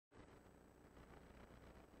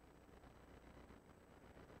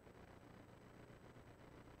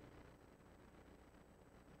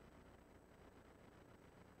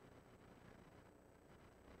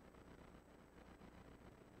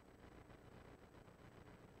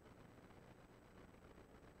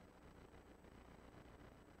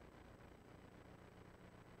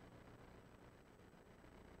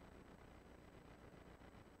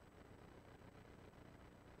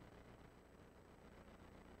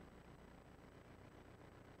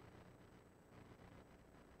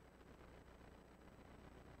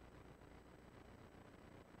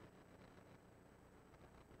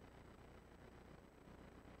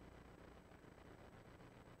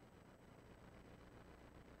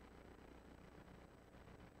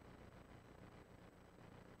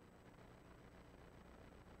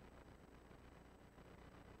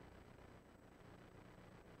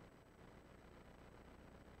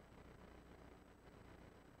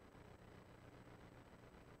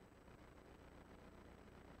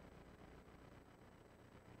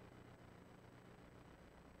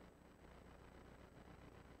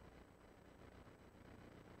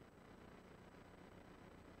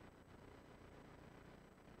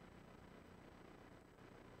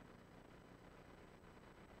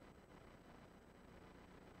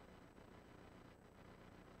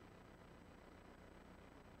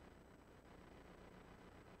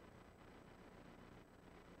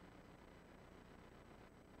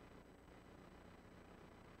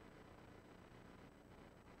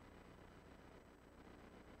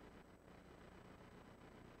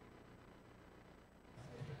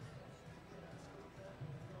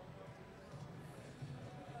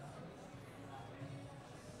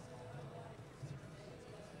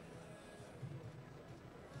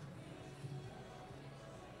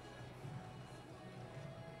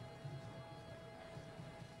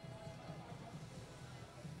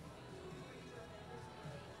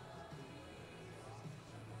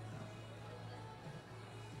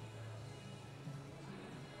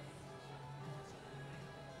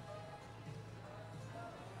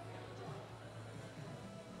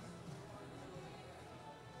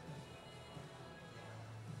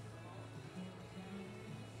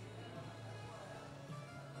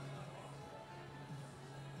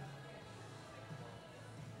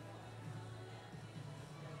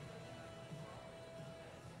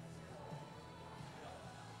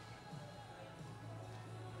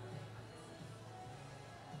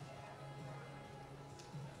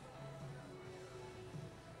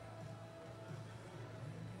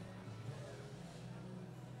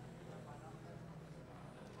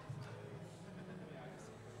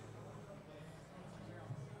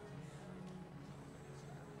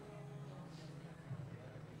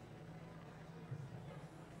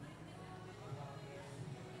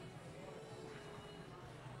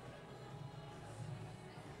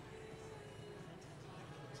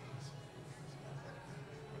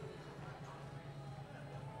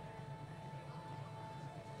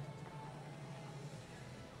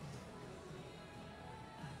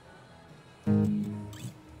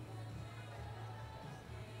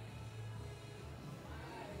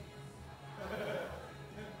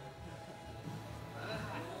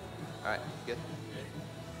All right, good.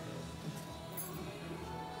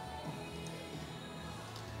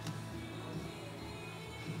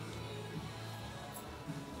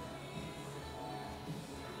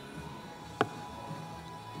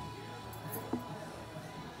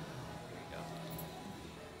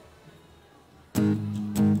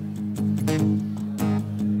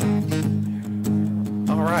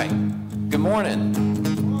 All right. Good morning.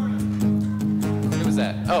 Who was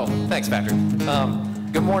that? Oh, thanks, Patrick.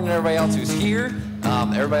 Good morning, everybody else who's here.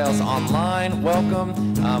 Everybody else online, welcome.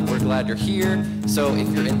 We're glad you're here. So if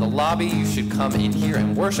you're in the lobby, you should come in here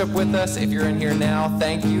and worship with us. If you're in here now,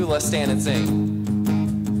 thank you. Let's stand and sing.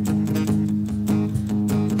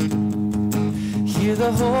 Hear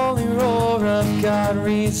the holy roar of God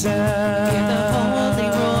resound. Hear the holy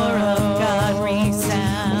roar of God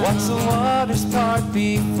resound. Watch the waters part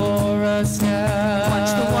before us now.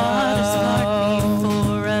 Watch the waters part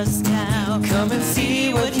before us now. Come and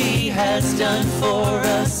see what He has done for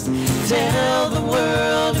us. Tell the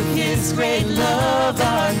world of His great love.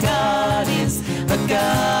 Our God is a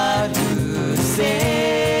God who saves.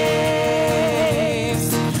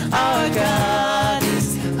 Our God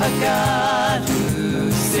is a God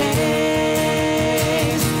who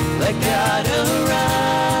saves. Let God arise.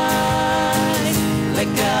 Let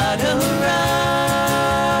God arise.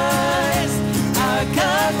 Our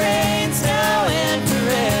God reigns now and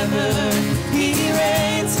forever. He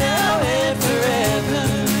reigns now and forever.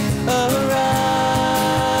 Arise.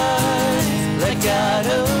 Let God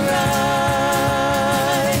arise.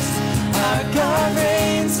 Our God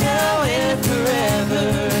reigns now and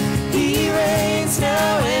forever. He reigns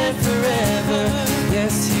now and forever.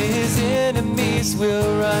 Yes, His enemies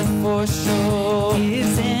will run for sure.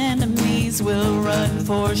 His enemies will run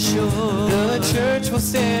for sure. The church will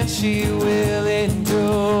stand, she will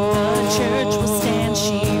endure. The church will stand,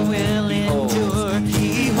 she will endure.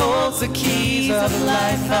 He holds the keys of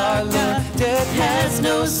life, our Lord. Death has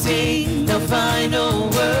no sting, no final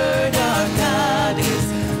word. Our God is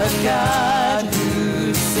a God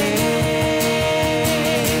who saves.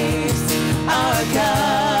 Our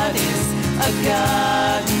God is a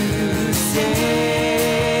God who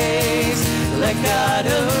saves. Let God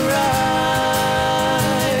arise.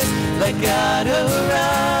 Let God arise.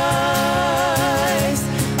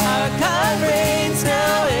 Our God reigns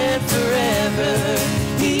now and forever.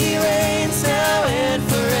 He reigns now and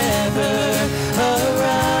forever.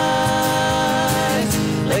 Arise.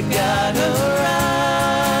 Let God arise.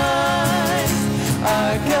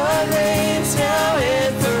 Our God reigns now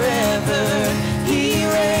and forever. He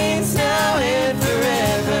reigns now and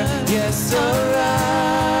forever. Yes, arise.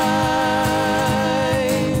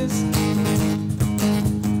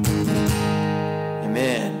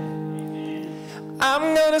 Amen.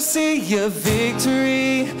 I'm gonna see your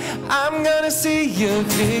victory. I'm gonna see your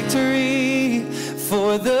victory.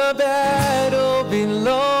 For the battle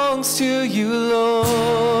belongs to you,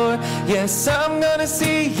 Lord. Yes, I'm gonna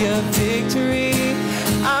see your victory.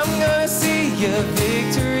 I'm gonna see your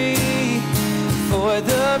victory. For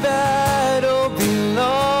the battle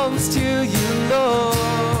belongs to you, Lord.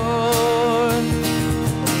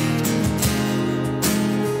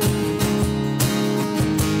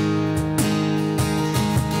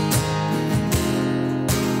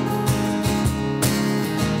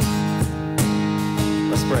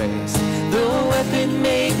 Let's praise. The weapon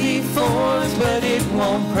may be formed, but it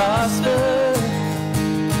won't prosper.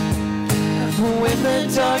 When the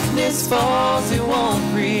darkness falls, it won't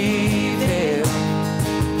prevail.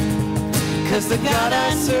 'Cause the God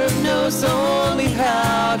I serve knows only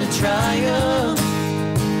how to triumph.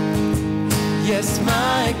 Yes,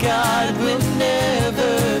 my God will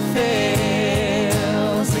never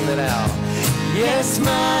fail. Sing that out. Yes,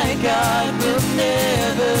 my God will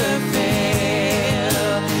never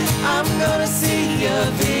fail. I'm gonna see a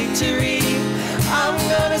victory. I'm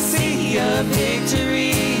gonna see a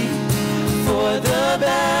victory. For the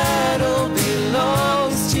battle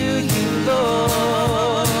belongs to you,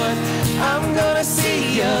 Lord. I'm gonna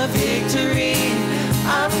see a victory.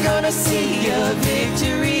 I'm gonna see a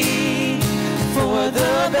victory. For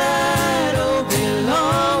the battle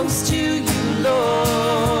belongs to you, Lord.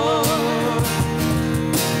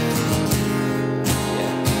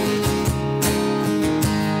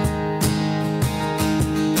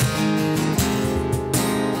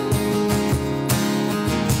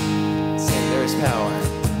 Power.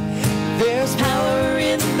 There's power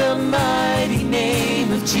in the mighty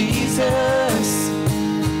name of Jesus.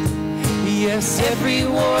 Yes, every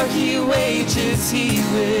war he wages, he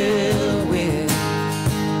will win.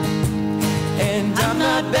 And I'm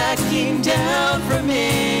not backing down from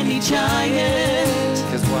any giant.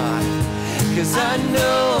 'Cause why? 'cause I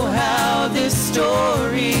know how this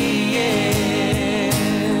story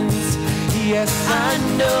ends. Yes, I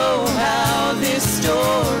know how this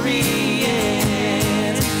story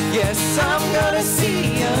ends. Yes, I'm gonna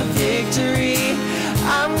see a victory.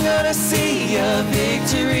 I'm gonna see a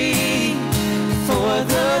victory. For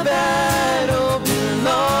the battle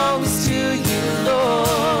belongs to you,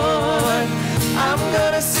 Lord. I'm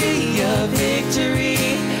gonna see a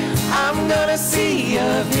victory. I'm gonna see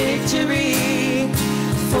a victory.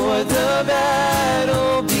 For the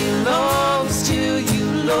battle belongs to you,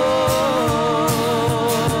 Lord.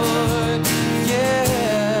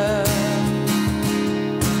 Yeah.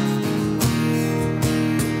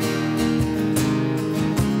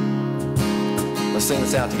 Let's sing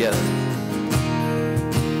this out together.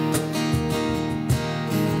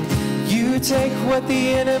 You take what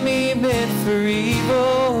the enemy meant for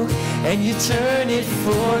evil and you turn it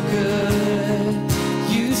for good.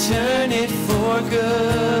 You turn it for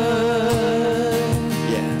good.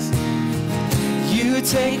 Yes. You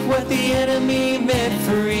take what the enemy meant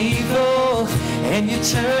for evil and you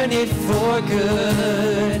turn it for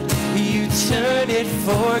good. You turn it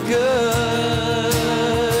for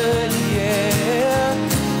good. Yeah.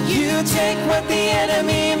 You take what the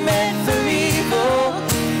enemy meant for evil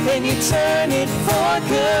and you turn it for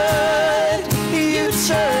good. You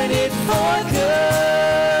turn it for good.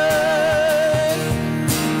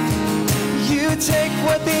 You take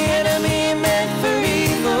what the enemy meant for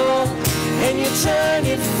evil and you turn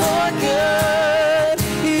it for good.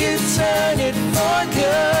 You turn it for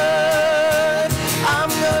good.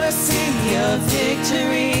 I'm gonna see a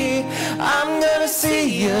victory. I'm gonna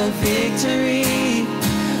see a victory.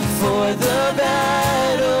 For the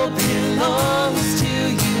battle belongs to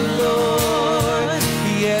you, Lord.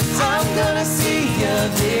 Yes, I'm gonna see a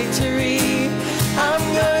victory. I'm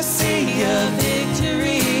gonna see a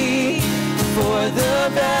victory. For the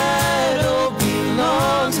battle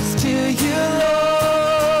belongs to you,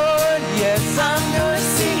 Lord. Yes, I'm gonna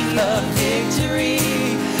see a victory.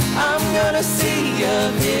 I'm gonna see a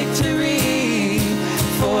victory.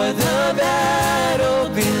 For the battle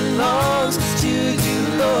belongs to you,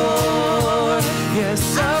 Lord. Yes,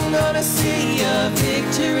 I'm gonna see a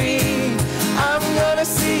victory. I'm gonna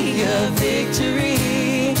see a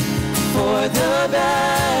victory. For the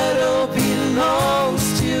battle belongs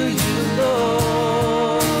to you,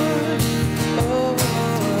 Lord. Oh.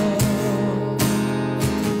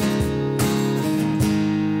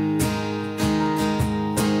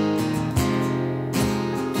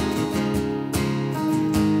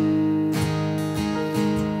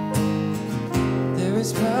 There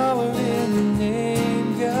is power in the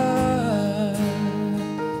name God.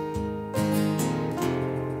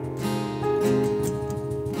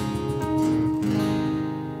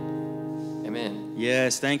 Amen.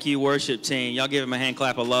 Yes, thank you, worship team. Y'all give him a hand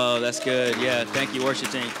clap of love. That's good. Yeah, thank you,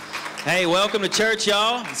 worship team. Hey, welcome to church,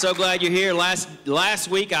 y'all. I'm so glad you're here. Last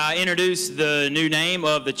week, I introduced the new name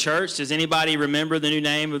of the church. Does anybody remember the new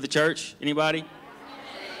name of the church? Anybody?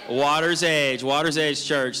 Water's Edge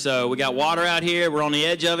Church. So we got water out here. We're on the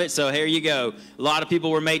edge of it. So here you go. A lot of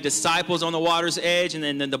people were made disciples on the water's edge. And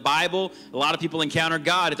then in the Bible, a lot of people encountered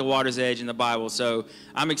God at the water's edge in the Bible. So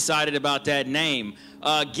I'm excited about that name.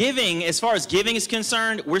 Giving, as far as giving is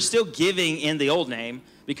concerned, we're still giving in the old name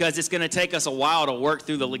because it's going to take us a while to work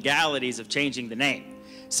through the legalities of changing the name.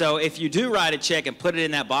 So if you do write a check and put it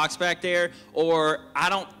in that box back there, or I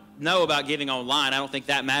don't know about giving online, I don't think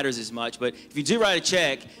that matters as much, but if you do write a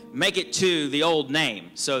check, make it to the old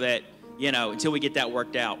name so that, you know, until we get that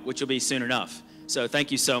worked out, which will be soon enough. So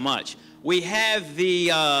thank you so much. We have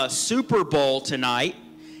the Super Bowl tonight,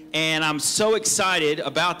 and I'm so excited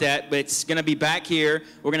about that, but it's going to be back here.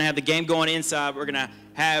 We're going to have the game going inside. We're going to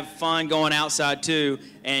have fun going outside too,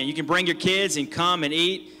 and you can bring your kids and come and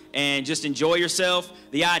eat and just enjoy yourself.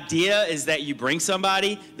 The idea is that you bring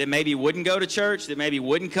somebody that maybe wouldn't go to church, that maybe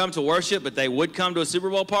wouldn't come to worship, but they would come to a Super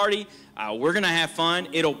Bowl party. We're going to have fun.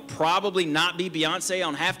 It'll probably not be Beyonce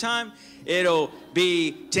on halftime. It'll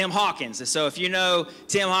be Tim Hawkins. So if you know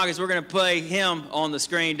Tim Hawkins, we're going to play him on the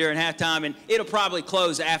screen during halftime, and it'll probably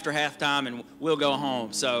close after halftime, and we'll go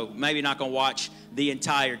home. So maybe not going to watch the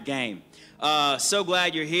entire game. So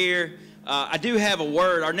glad you're here. I do have a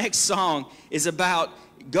word. Our next song is about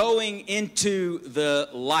going into the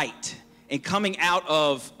light and coming out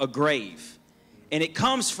of a grave. And it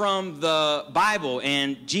comes from the Bible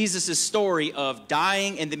and Jesus' story of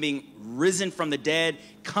dying and then being risen from the dead,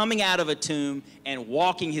 coming out of a tomb and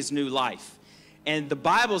walking his new life. And the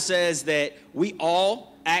Bible says that we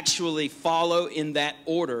all actually follow in that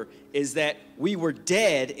order, is that we were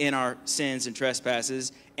dead in our sins and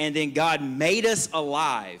trespasses, and then God made us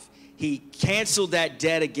alive. He canceled that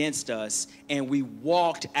debt against us, and we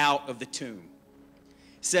walked out of the tomb.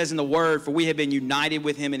 It says in the word, for we have been united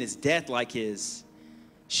with him in his death like his.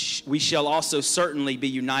 We shall also certainly be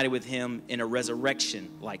united with him in a resurrection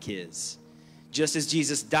like his. Just as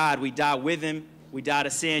Jesus died, we die with him. We die to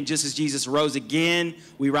sin. Just as Jesus rose again,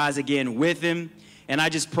 we rise again with him. And I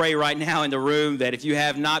just pray right now in the room that if you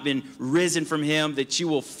have not been risen from him, that you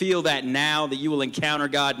will feel that now, that you will encounter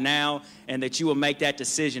God now, and that you will make that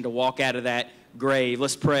decision to walk out of that grave.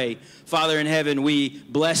 Let's pray. Father in heaven, we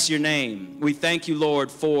bless your name. We thank you, Lord,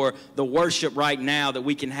 for the worship right now that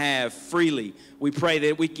we can have freely. We pray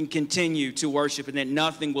that we can continue to worship and that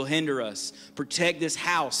nothing will hinder us. Protect this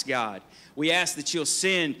house, God. We ask that you'll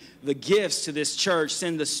send the gifts to this church,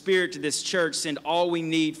 send the Spirit to this church, send all we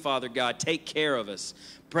need, Father God. Take care of us.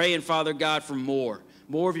 Praying, Father God, for more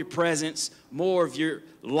of your presence, more of your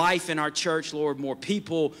life in our church, Lord, more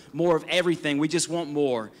people, more of everything. We just want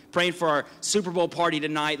more. Praying for our Super Bowl party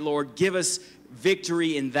tonight, Lord. Give us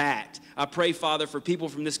victory in that. I pray, Father, for people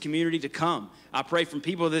from this community to come. I pray for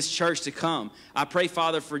people of this church to come. I pray,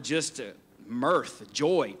 Father, for just mirth,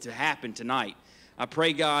 joy to happen tonight. I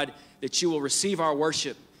pray, God, that you will receive our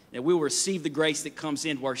worship, that we will receive the grace that comes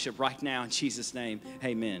in worship right now. In Jesus' name,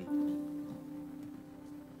 amen.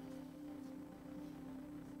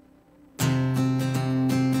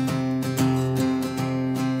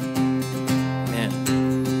 Amen.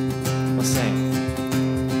 Let's sing.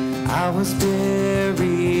 I was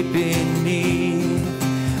buried beneath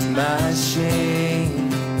my shame.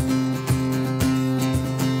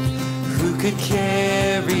 Who could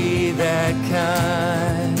carry that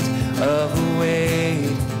kind of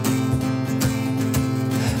weight?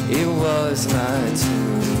 It was my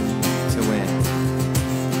tomb to win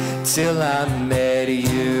till I met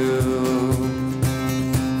you.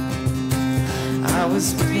 I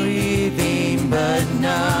was breathing but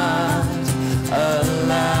not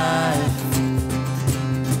alive.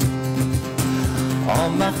 All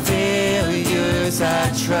my failures I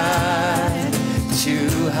tried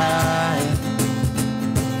to hide.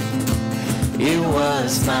 It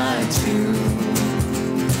was my tomb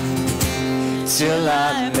till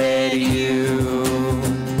I met you.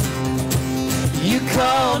 You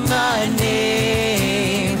called my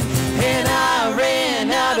name and I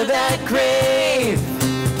ran out of that grave.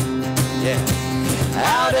 Yeah.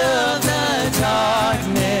 Out of the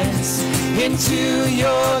darkness into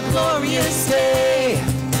your glorious day.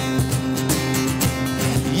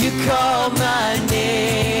 You called my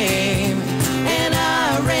name and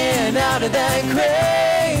I ran out of that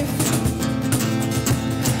grave.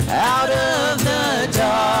 Out of the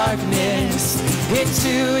darkness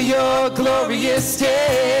into your glorious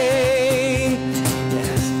day.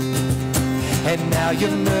 Yes. And now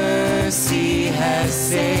your mercy has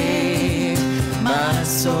saved my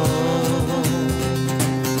soul.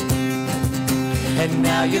 And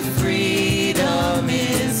now your freedom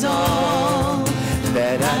is all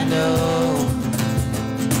that I know.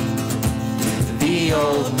 The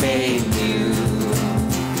old made new,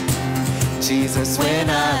 Jesus, when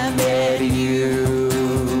I met you.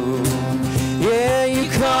 Yeah, you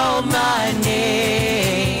called my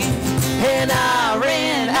name and I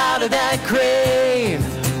ran out of that grave.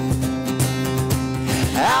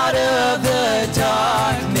 Out of the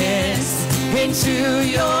darkness into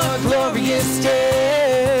your glorious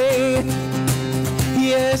day.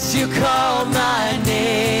 Yes, you called my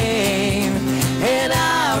name and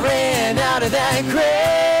I ran out of that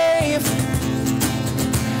grave.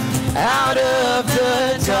 Out of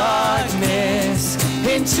the darkness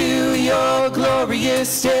into your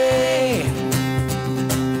glorious day.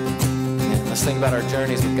 Let's think about our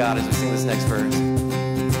journeys with God as we sing this next verse.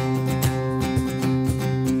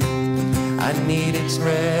 I needed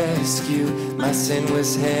rescue, my sin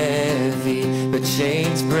was heavy, but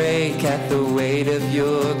chains break at the weight of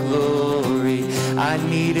your glory. I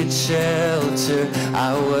needed shelter,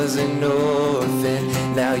 I was an orphan,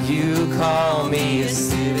 now you call me a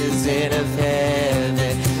citizen of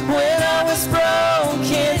heaven. When I was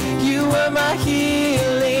broken, you were my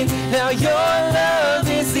healing, now your love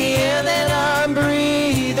is the air that I'm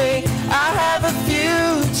breathing. I have a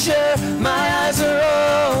future, my eyes are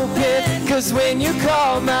open, 'cause when you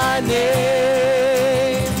call my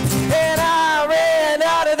name, and I ran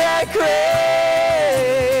out of that grave,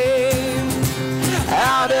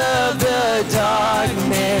 out of the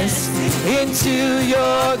darkness into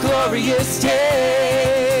your glorious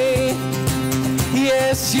day.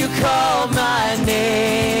 Yes, you called my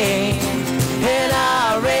name, and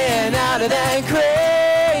I ran out of that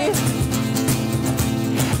grave.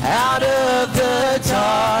 Out of the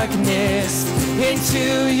darkness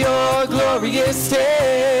into your glorious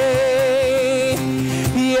day.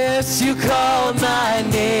 Yes, you called my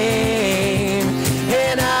name,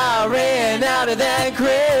 and I ran out of that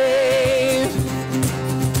grave,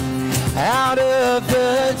 out of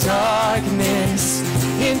the darkness,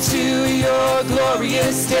 into your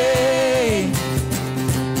glorious day.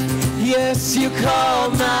 Yes, you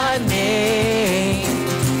called my name,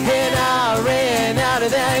 and I ran out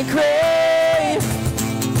of that grave,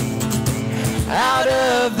 out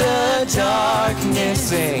of the darkness,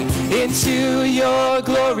 sing, into your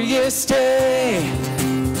glorious day.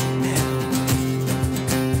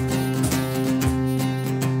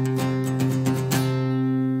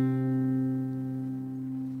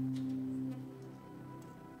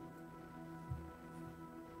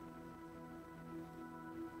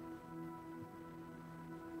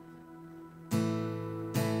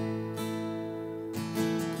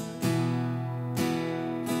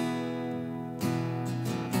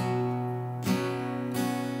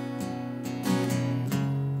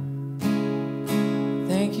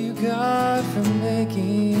 Thank you, God, for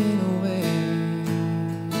making a way.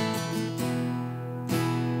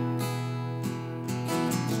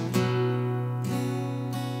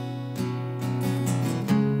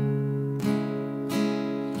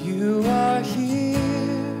 You are here,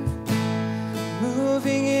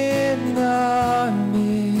 moving in our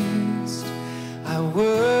midst. I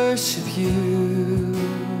worship you.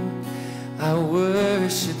 I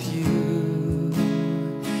worship you.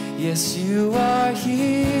 Yes, you are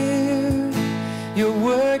here. You're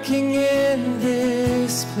working in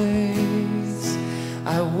this place.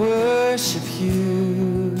 I worship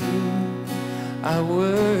you. I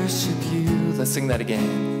worship you. Let's sing that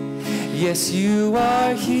again. Yes, you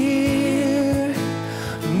are here,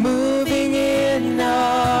 moving in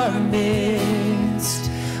our midst.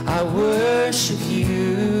 I worship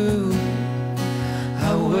you.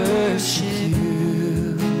 I worship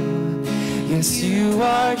you. Yes, you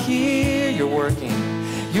are here. You're working.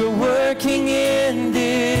 You're working in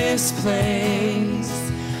this place.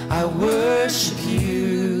 I worship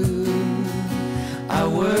you. I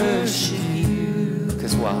worship you.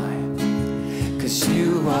 'Cause why? 'Cause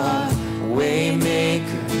you are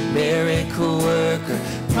waymaker, miracle worker,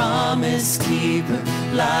 promise keeper,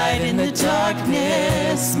 light in the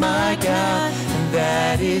darkness, my God. And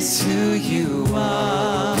that is who you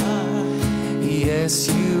are. Yes,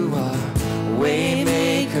 you are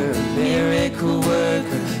waymaker, miracle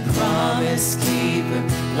worker, promise keeper,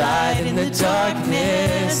 light in the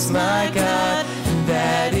darkness, my God. And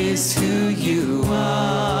that is who you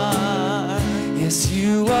are. Yes,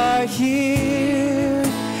 you are here.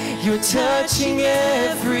 You're touching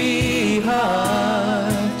every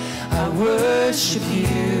heart. I worship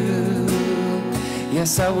you.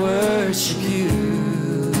 Yes, I worship you.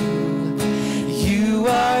 You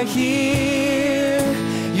are here.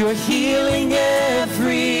 You're healing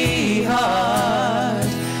every heart.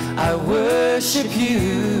 I worship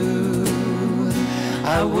you.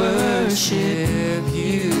 I worship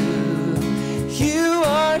you. You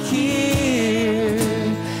are here,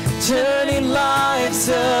 turning lives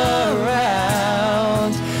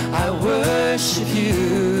around. I worship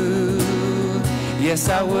you. Yes,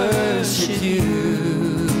 I worship you.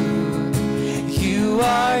 You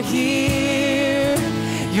are here.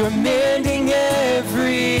 You're mending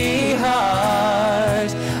every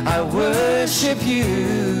heart. I worship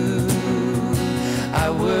you. I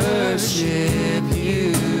worship you.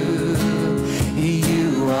 You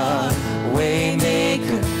are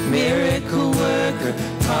waymaker, miracle worker,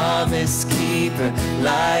 promise keeper,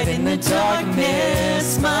 light in the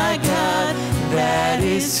darkness, my God. That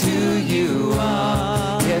is who you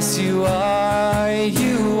are. Yes, you are.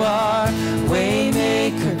 You are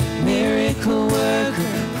waymaker, miracle worker,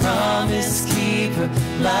 promise keeper,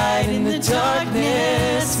 light in the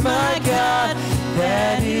darkness, my God.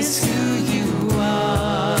 That is who you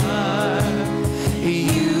are.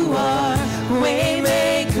 You are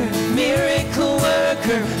waymaker, miracle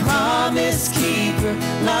worker, promise keeper,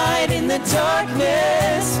 light in the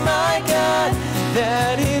darkness, my God.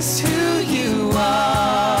 That is who you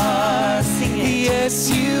are. Yes,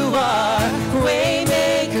 you are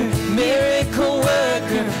waymaker, miracle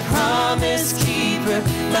worker, promise keeper,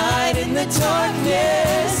 light in the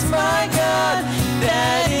darkness, my God.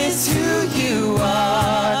 That is who you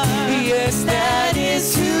are. Yes, that is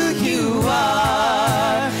who you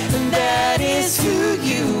are. That is who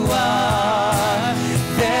you are.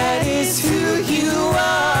 That is who you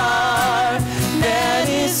are. That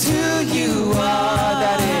is who you are.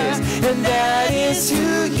 That is, and that is who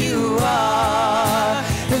you are.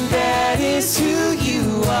 And that is who you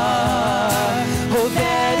are. Oh,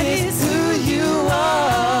 that is who you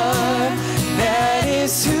are. That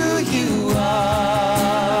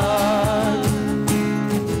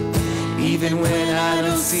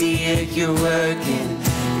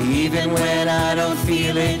Even when I don't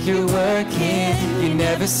feel it, you're working. You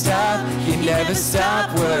never stop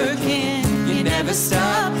working. You never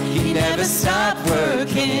stop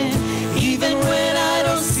working. Even when I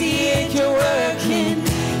don't see it, you're working.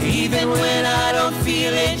 Even when I don't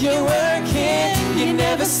feel it, you're working. You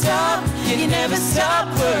never stop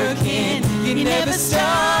working. You never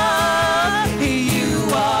stop. You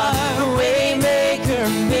are a way maker,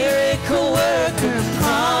 miracle worker,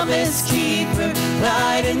 promise keeper,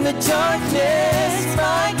 light in the darkness.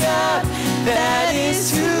 My God, that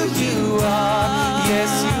is who you are.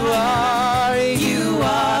 Yes, you are. You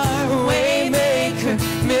are a way maker,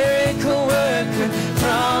 miracle worker,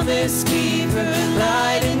 promise keeper,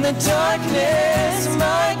 light in the darkness.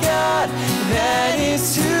 My God, that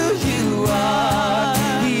is who you are.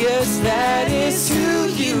 Yes, that is who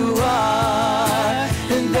you are.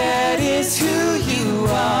 And that is who you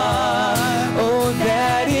are. Oh,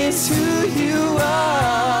 that is who you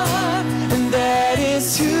are. And that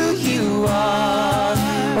is who you are.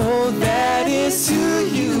 Oh, that is who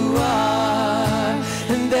you are.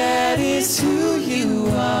 And that is who you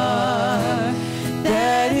are.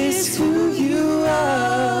 That is who you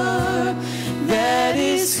are. That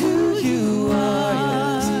is who you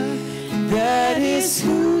are. That is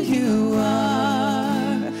who you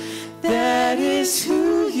are. That is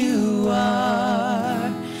who you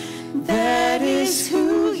are. That is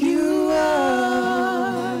who you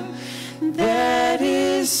are. That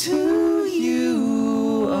is who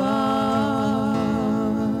you are.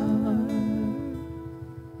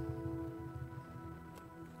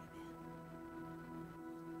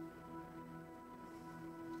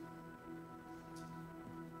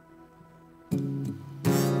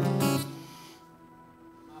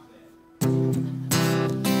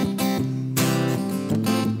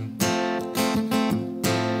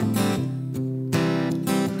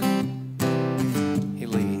 He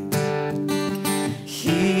leads.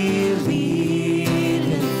 He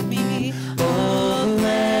leadeth me, oh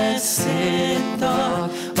blessed thought,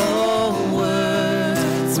 oh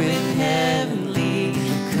words with heavenly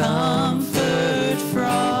comfort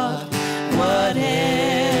fraught.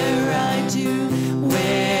 Whate'er I do,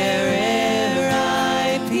 where'er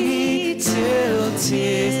I be, till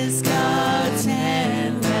 'tis God's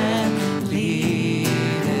hand that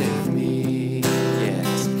leadeth me.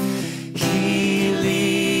 Yes. He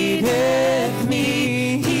leadeth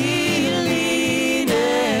me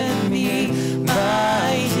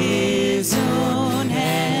by his own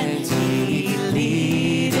hand. He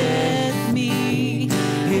leadeth me,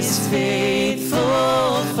 his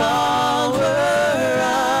faithful follower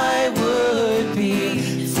I would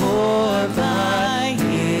be, for by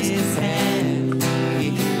his hand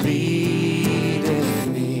he leadeth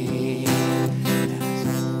me.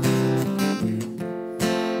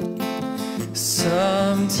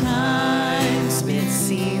 Sometimes mid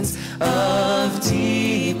scenes of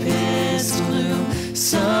deepest gloom,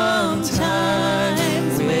 sometimes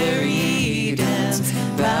where Eden's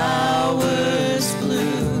bowers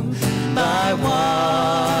bloom, by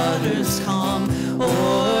waters calm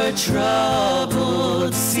or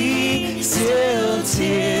troubled sea, still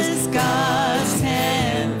 'tis God's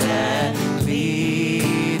hand that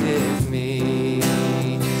leadeth me.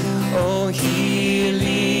 Oh, he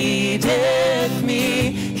leadeth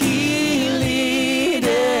me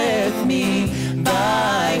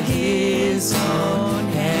by his own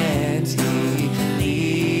hand. He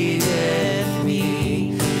leadeth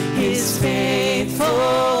me, his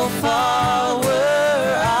faithful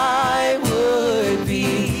follower I would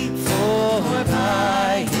be, for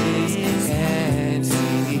by his hand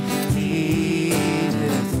he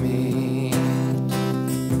leadeth me.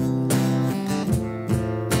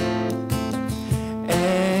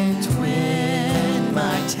 And when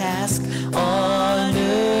my task on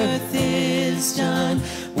earth is done,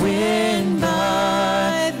 when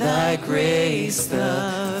by thy grace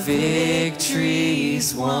the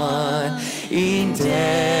victory's won, in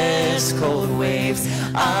death's cold waves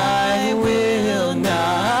I will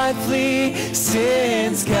not flee,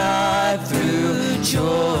 since God through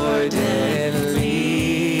Jordan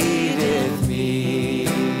leadeth me.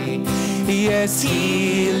 Yes,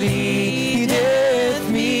 he leadeth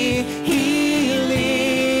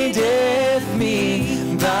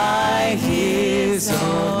me by his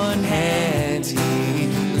own hand. He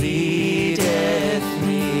leadeth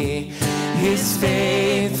me, his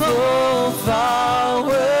faithful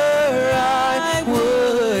follower I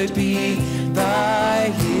would be,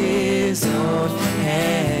 by his own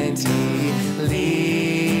hand he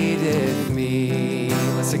leadeth me.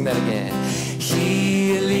 Let's sing that again.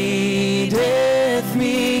 He leadeth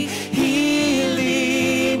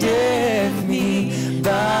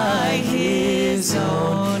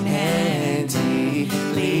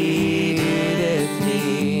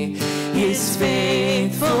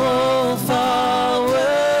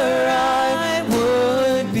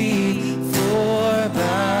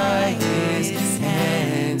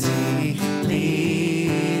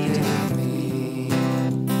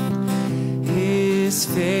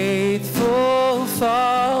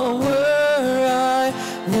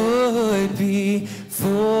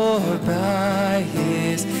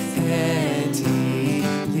and He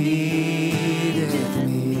leadeth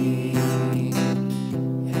me.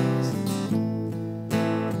 Yes.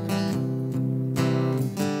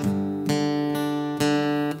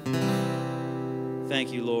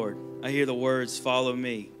 Thank you, Lord. I hear the words, follow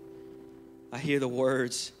me. I hear the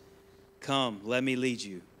words, come, let me lead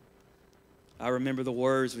you. I remember the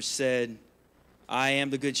words which said, I am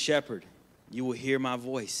the good shepherd. You will hear my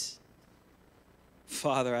voice.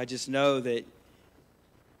 Father, I just know that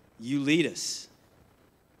you lead us.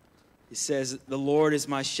 It says, the Lord is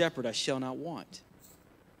my shepherd, I shall not want.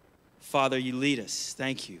 Father, you lead us.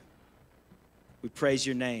 Thank you. We praise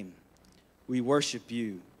your name. We worship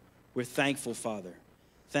you. We're thankful, Father.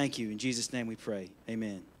 Thank you. In Jesus' name we pray.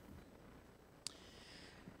 Amen.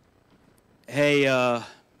 Hey,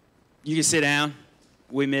 you can sit down.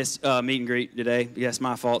 We missed meet and greet today. That's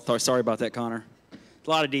my fault. Sorry about that, Connor. A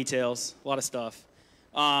lot of details, a lot of stuff.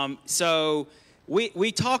 So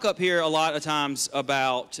we talk up here a lot of times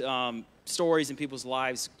about stories in people's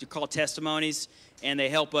lives. They're called testimonies, and they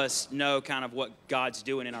help us know kind of what God's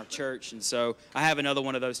doing in our church. And so I have another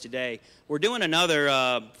one of those today. We're doing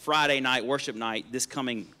another Friday night worship night this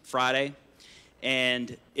coming Friday,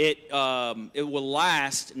 and it will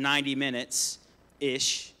last 90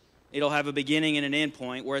 minutes-ish. It'll have a beginning and an end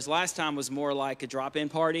point, whereas last time was more like a drop-in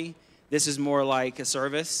party. This is more like a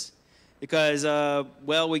service because,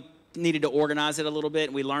 well, we needed to organize it a little bit,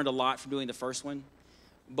 and we learned a lot from doing the first one.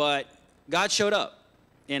 But God showed up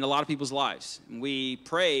in a lot of people's lives. And we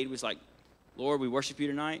prayed. We was like, Lord, we worship you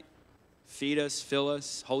tonight. Feed us, fill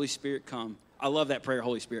us. Holy Spirit, come. I love that prayer,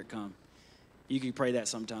 Holy Spirit, come. You can pray that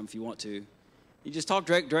sometime if you want to. You just talk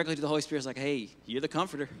directly to the Holy Spirit. It's like, hey, you're the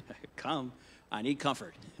comforter. Come. I need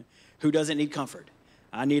comfort. Who doesn't need comfort?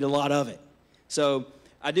 I need a lot of it. So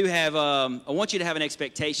I do have, I want you to have an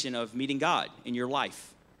expectation of meeting God in your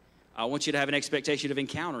life. I want you to have an expectation of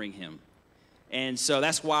encountering him. And so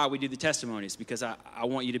that's why we do the testimonies, because I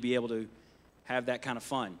want you to be able to have that kind of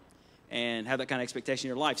fun and have that kind of expectation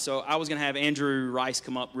in your life. So I was going to have Andrew Rice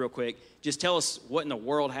come up real quick. Just tell us what in the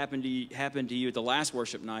world happened to you at the last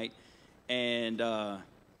worship night, and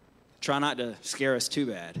try not to scare us too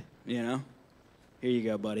bad, you know? Here you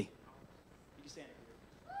go, buddy.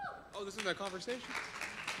 Oh, this is a conversation?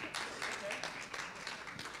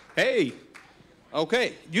 Hey.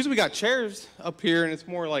 Okay. Usually we got chairs up here, and it's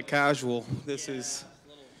more like casual. This is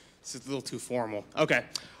a little too formal. Okay.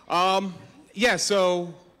 Yeah,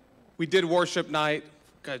 so we did worship night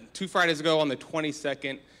 2 Fridays ago on the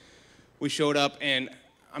 22nd. We showed up, and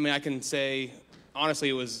I mean, I can say, honestly,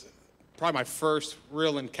 it was probably my first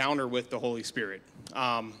real encounter with the Holy Spirit.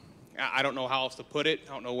 I don't know how else to put it.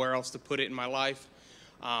 I don't know where else to put it in my life.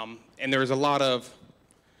 And there was a lot of,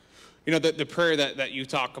 you know, the prayer that you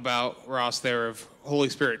talk about, Ross, there of Holy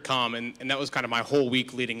Spirit come, and that was kind of my whole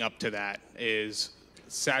week leading up to that, is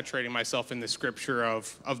saturating myself in the scripture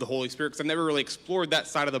of the Holy Spirit, because I've never really explored that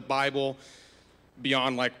side of the Bible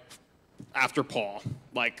beyond, like, after Paul.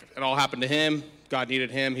 Like, it all happened to him. God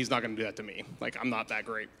needed him. He's not going to do that to me. Like, I'm not that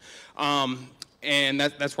great. And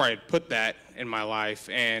that's where I had put that in my life.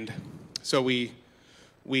 And so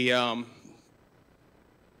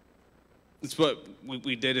that's what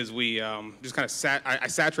we did, is we just kind of I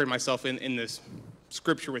saturated myself in this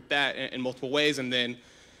scripture with that in multiple ways, and then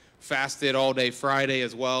fasted all day Friday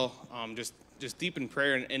as well, just deep in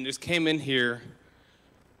prayer, and just came in here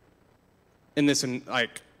in this, and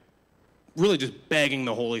like really just begging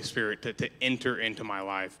the Holy Spirit to enter into my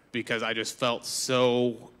life, because I just felt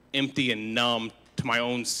so empty and numb to my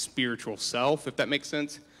own spiritual self, if that makes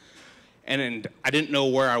sense. And I didn't know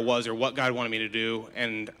where I was or what God wanted me to do.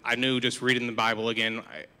 And I knew just reading the Bible again,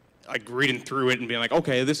 like reading through it and being like,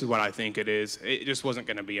 okay, this is what I think it is. It just wasn't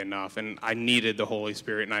going to be enough. And I needed the Holy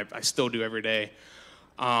Spirit, and I still do every day.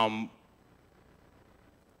 But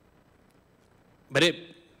it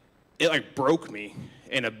like broke me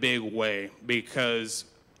in a big way, because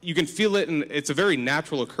you can feel it, and it's a very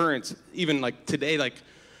natural occurrence. Even like today, like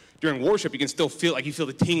during worship, you can still feel like you feel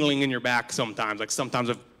the tingling in your back sometimes. Like sometimes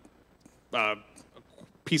a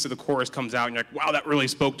piece of the chorus comes out and you're like, wow, that really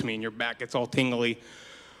spoke to me, and your back gets all tingly.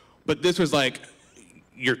 But this was like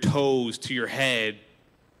your toes to your head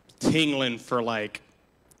tingling for like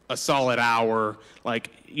a solid hour. Like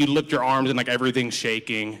you lift your arms and like everything's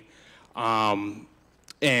shaking. And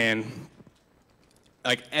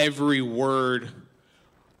like every word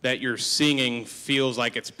that you're singing feels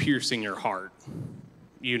like it's piercing your heart,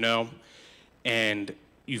 you know? And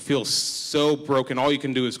you feel so broken. All you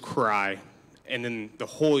can do is cry. And then the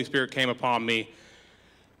Holy Spirit came upon me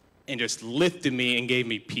and just lifted me and gave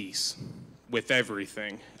me peace with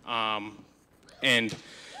everything. And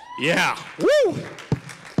yeah, woo!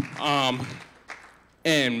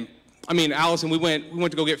 And I mean, Allison, we went to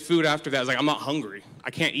go get food after that. I was like, I'm not hungry.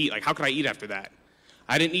 I can't eat. Like, how could I eat after that?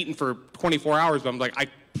 I didn't eat for 24 hours, but I'm like,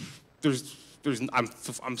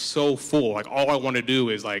 I'm so full. Like, all I want to do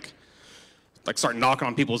is like start knocking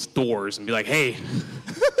on people's doors and be like, hey,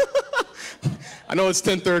 I know it's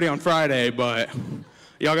 10:30 on Friday, but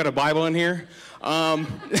y'all got a Bible in here? But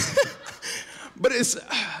it's,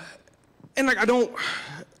 and like, I don't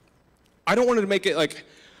want to make it like,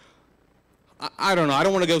 I don't know. I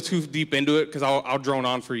don't want to go too deep into it because I'll drone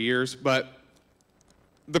on for years. But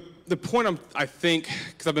the point I think,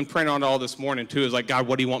 because I've been praying on it all this morning too, is like, God,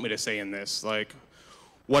 what do you want me to say in this? Like,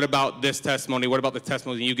 what about this testimony? What about the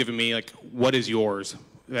testimony you've given me? Like, what is yours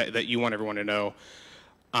that you want everyone to know?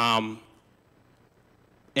 And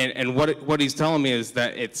what he's telling me is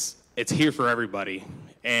that it's here for everybody,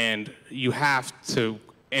 and you have to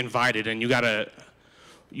invite it, and you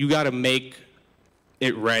gotta make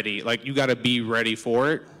it ready. Like, you gotta be ready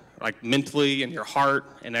for it, like mentally and your heart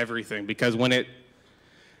and everything. Because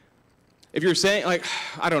if you're saying, like,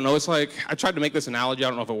 I don't know, it's like, I tried to make this analogy, I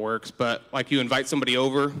don't know if it works, but like you invite somebody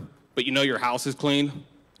over, but you know your house is clean,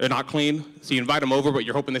 they're not clean, so you invite them over, but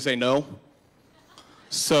you're hoping they say no,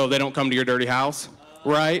 so they don't come to your dirty house,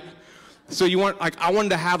 right? So I wanted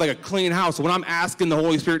to have like a clean house. So when I'm asking the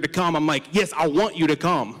Holy Spirit to come, I'm like, yes, I want you to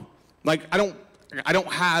come. Like, I don't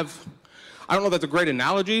know if that's a great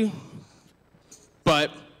analogy,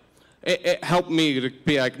 but it helped me to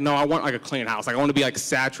be like, no, I want like a clean house. Like, I want to be like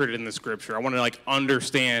saturated in the scripture. I want to like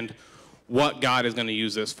understand what God is going to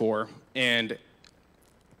use this for. And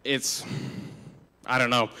it's, I don't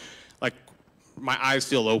know, like my eyes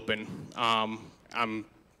feel open. I'm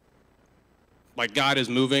like, God is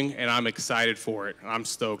moving and I'm excited for it. I'm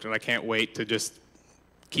stoked and I can't wait to just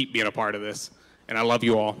keep being a part of this. And I love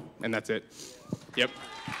you all. And that's it. Yep.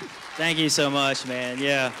 Thank you so much, man.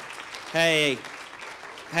 Yeah. Hey,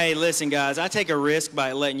 listen, guys, I take a risk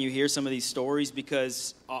by letting you hear some of these stories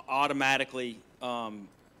because automatically,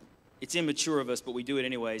 it's immature of us, but we do it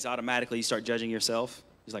anyways. Automatically, you start judging yourself.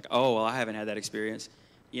 It's like, oh, well, I haven't had that experience.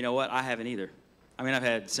 You know what? I haven't either. I mean, I've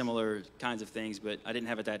had similar kinds of things, but I didn't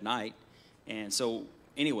have it that night. And so,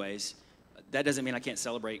 anyways, that doesn't mean I can't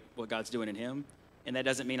celebrate what God's doing in him. And that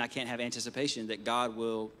doesn't mean I can't have anticipation that God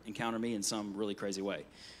will encounter me in some really crazy way.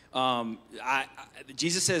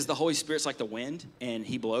 Jesus says the Holy Spirit's like the wind, and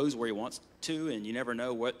he blows where he wants to, and you never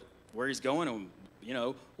know where he's going, and you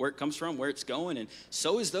know where it comes from, where it's going. And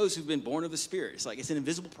so is those who've been born of the Spirit. It's like it's an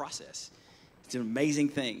invisible process. It's an amazing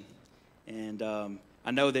thing. And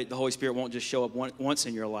I know that the Holy Spirit won't just show up once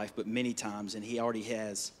in your life, but many times, and he already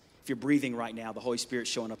has. If you're breathing right now, the Holy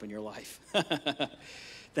Spirit's showing up in your life.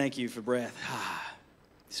 Thank you for breath.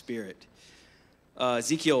 Spirit.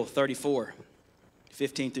 Ezekiel 34.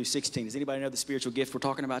 15 through 16. Does anybody know the spiritual gift we're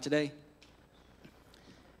talking about today?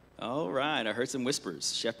 All right, I heard some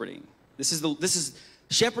whispers. Shepherding.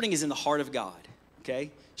 Shepherding is in the heart of God, okay?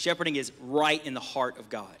 Shepherding is right in the heart of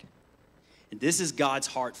God. And this is God's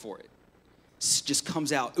heart for it. It just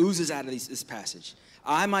comes out, oozes out of this passage.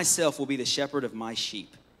 I myself will be the shepherd of my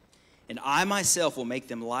sheep, and I myself will make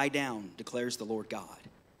them lie down, declares the Lord God.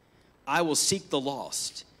 I will seek the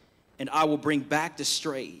lost, and I will bring back the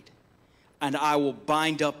strayed. And I will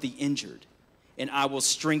bind up the injured, and I will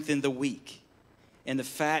strengthen the weak. And the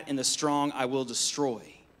fat and the strong I will destroy.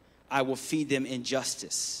 I will feed them in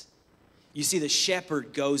justice. You see, the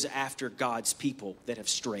shepherd goes after God's people that have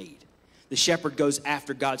strayed. The shepherd goes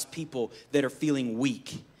after God's people that are feeling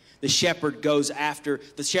weak. The shepherd goes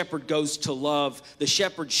to love. The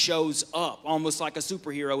shepherd shows up almost like a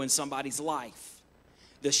superhero in somebody's life.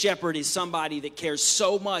 The shepherd is somebody that cares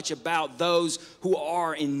so much about those who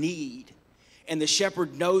are in need. And the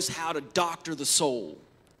shepherd knows how to doctor the soul.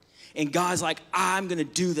 And God's like, I'm going to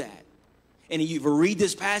do that. And you read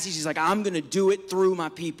this passage, he's like, I'm going to do it through my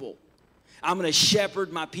people. I'm going to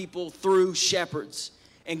shepherd my people through shepherds.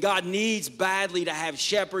 And God needs badly to have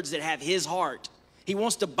shepherds that have his heart. He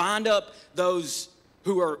wants to bind up those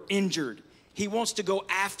who are injured. He wants to go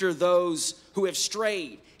after those who have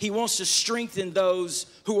strayed. He wants to strengthen those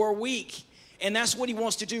who are weak. And that's what he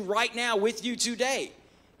wants to do right now with you today.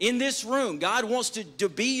 In this room, God wants to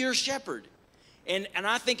be your shepherd. And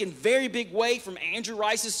I think in very big way from Andrew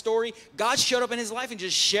Rice's story, God showed up in his life and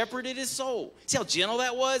just shepherded his soul. See how gentle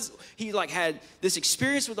that was? He like had this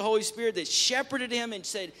experience with the Holy Spirit that shepherded him and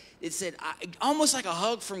said almost like a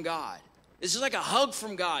hug from God. It's just like a hug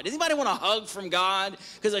from God. Does anybody want a hug from God?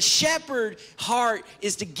 Because a shepherd heart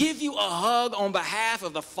is to give you a hug on behalf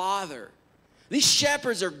of the Father. These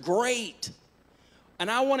shepherds are great. And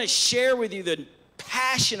I want to share with you the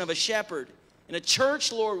passion of a shepherd. In a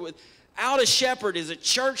church, Lord, with Out a Shepherd is a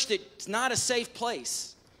church that's not a safe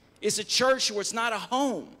place. It's a church where it's not a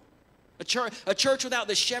home. A church without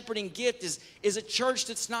the shepherding gift is a church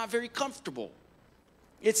that's not very comfortable.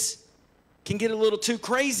 Can get a little too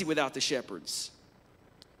crazy without the shepherds.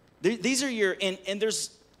 These are your, and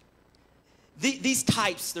there's these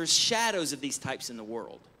types, there's shadows of these types in the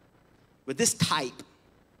world. But this type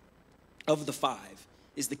of the five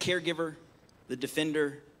is the caregiver, the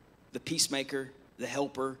defender, the peacemaker, the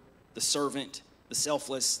helper, the servant, the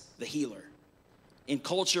selfless, the healer. In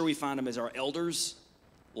culture, we find them as our elders,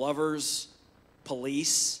 lovers,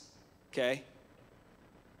 police, okay?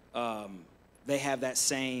 They have that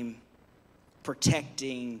same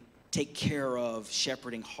protecting, take care of,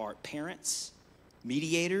 shepherding heart. Parents,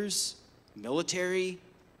 mediators, military,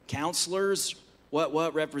 counselors.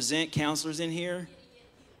 What represent counselors in here?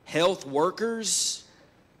 Health workers.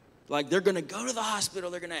 Like they're going to go to the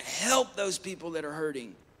hospital. They're going to help those people that are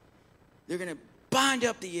hurting. They're going to bind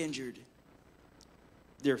up the injured.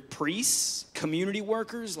 They're priests, community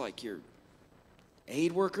workers, like your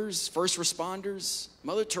aid workers, first responders.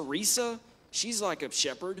 Mother Teresa, she's like a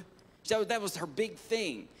shepherd. That was her big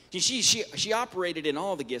thing. She operated in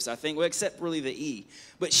all the gifts, I think, well, except really the E.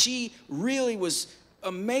 But she really was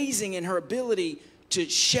amazing in her ability to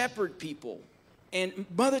shepherd people. And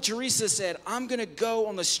Mother Teresa said, I'm going to go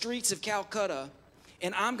on the streets of Calcutta,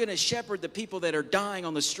 and I'm going to shepherd the people that are dying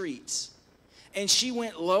on the streets. And she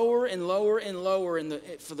went lower and lower and lower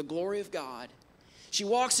for the glory of God. She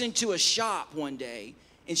walks into a shop one day,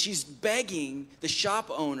 and she's begging the shop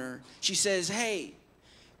owner. She says, hey,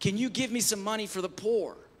 can you give me some money for the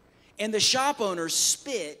poor? And the shop owner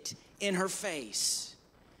spit in her face.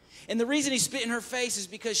 And the reason he spit in her face is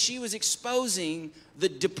because she was exposing the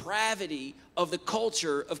depravity of the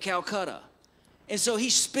culture of Calcutta. And so he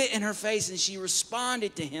spit in her face, and she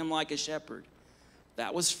responded to him like a shepherd.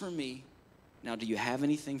 That was for me. Now, do you have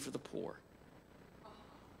anything for the poor?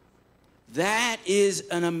 That is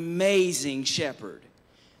an amazing shepherd.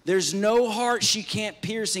 There's no heart she can't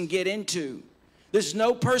pierce and get into. There's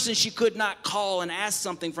no person she could not call and ask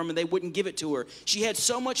something from and they wouldn't give it to her. She had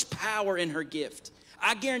so much power in her gift.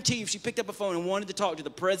 I guarantee you if she picked up a phone and wanted to talk to the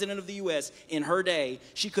president of the U.S. in her day,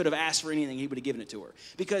 she could have asked for anything. He would have given it to her.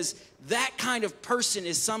 Because that kind of person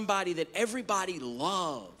is somebody that everybody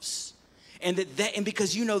loves. And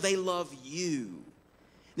because you know they love you.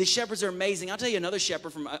 These shepherds are amazing. I'll tell you another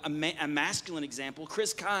shepherd from a masculine example.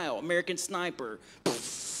 Chris Kyle, American Sniper.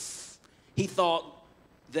 He thought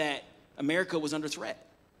that America was under threat.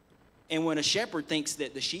 And when a shepherd thinks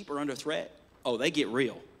that the sheep are under threat, oh, they get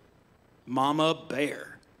real. Mama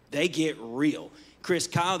bear. They get real. Chris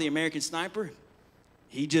Kyle, the American Sniper,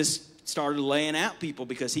 he just started laying out people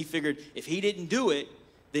because he figured if he didn't do it,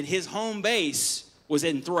 then his home base was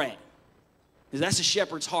in threat. Because that's a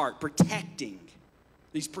shepherd's heart, protecting.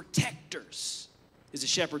 These protectors is a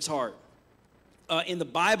shepherd's heart. In the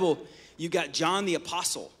Bible, you got John the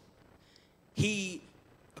Apostle. He,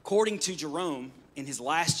 according to Jerome, in his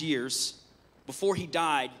last years, before he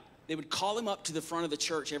died, they would call him up to the front of the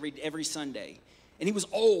church every Sunday. And he was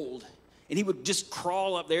old, and he would just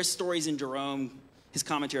crawl up. There's stories in Jerome, his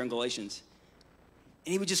commentary on Galatians.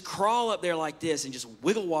 And he would just crawl up there like this and just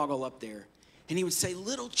wiggle-woggle up there. And he would say,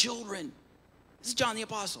 little children. This is John the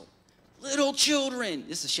Apostle. Little children.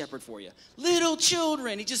 This is a shepherd for you. Little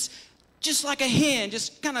children. He just like a hen,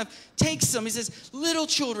 just kind of takes them. He says, little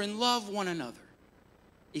children, love one another.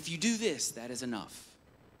 If you do this, that is enough.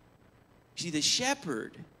 See, the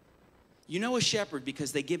shepherd, you know a shepherd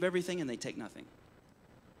because they give everything and they take nothing.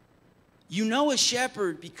 You know a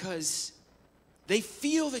shepherd because they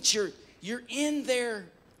feel that you're in their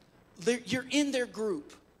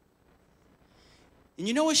group. And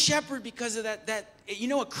you know a shepherd because of that you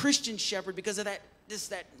know a Christian shepherd because of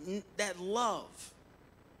that love.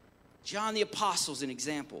 John the Apostle's an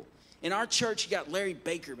example. In our church, you got Larry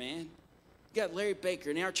Baker, man. You got Larry Baker.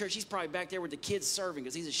 In our church, he's probably back there with the kids serving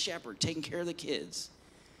because he's a shepherd, taking care of the kids.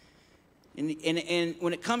 And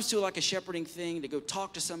when it comes to like a shepherding thing, to go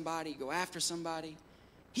talk to somebody, go after somebody,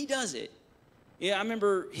 he does it. Yeah, I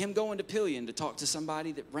remember him going to Pillion to talk to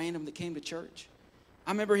somebody that came to church.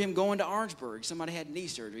 I remember him going to Orangeburg. Somebody had knee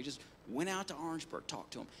surgery. He just went out to Orangeburg,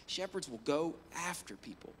 talked to him. Shepherds will go after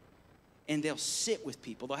people, and they'll sit with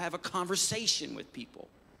people. They'll have a conversation with people,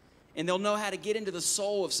 and they'll know how to get into the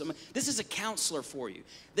soul of someone. This is a counselor for you.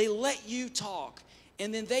 They let you talk,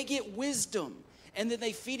 and then they get wisdom, and then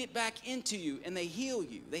they feed it back into you, and they heal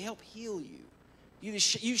you. They help heal you.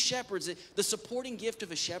 You shepherds, the supporting gift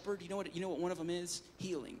of a shepherd, you know what one of them is?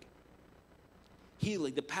 Healing.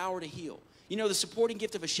 Healing, the power to heal. You know, the supporting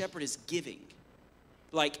gift of a shepherd is giving.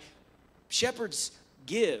 Like, shepherds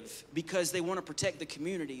give because they want to protect the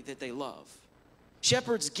community that they love.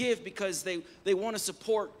 Shepherds give because they want to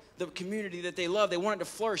support the community that they love. They want it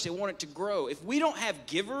to flourish. They want it to grow. If we don't have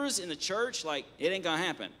givers in the church, like, it ain't going to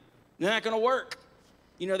happen. They're not going to work.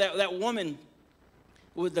 You know, that woman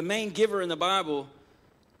with the main giver in the Bible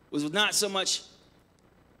was not so much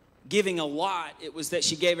giving a lot. It was that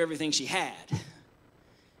she gave everything she had.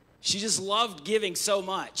 She just loved giving so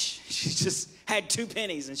much. She just had 2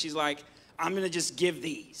 pennies, and she's like, I'm going to just give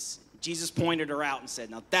these. Jesus pointed her out and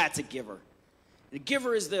said, now that's a giver. The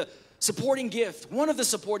giver is the supporting gift. One of the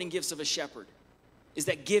supporting gifts of a shepherd is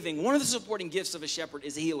that giving. One of the supporting gifts of a shepherd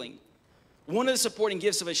is healing. One of the supporting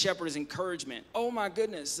gifts of a shepherd is encouragement. Oh, my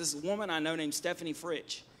goodness, this woman I know named Stephanie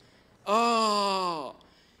Fritch. Oh,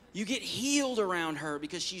 you get healed around her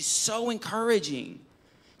because she's so encouraging.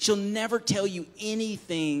 She'll never tell you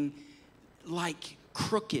anything like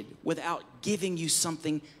crooked without giving you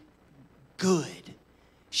something good.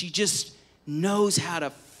 She just knows how to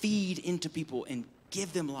feed into people and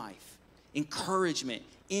give them life, encouragement,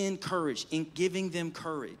 in giving them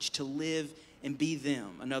courage to live and be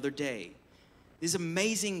them another day. This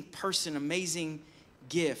amazing person, amazing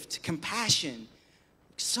gift, compassion,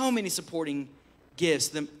 so many supporting gifts.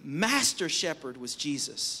 The master shepherd was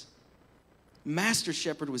Jesus. Master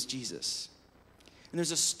shepherd was Jesus. And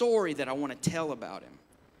there's a story that I want to tell about him,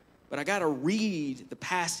 but I got to read the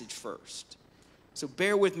passage first. So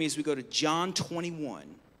bear with me as we go to John 21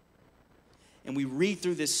 and we read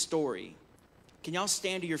through this story. Can y'all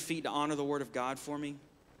stand to your feet to honor the word of God for me?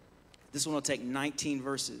 This one will take 19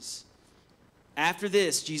 verses. After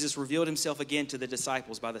this, Jesus revealed himself again to the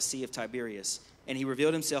disciples by the Sea of Tiberias, and he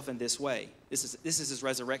revealed himself in this way. This is his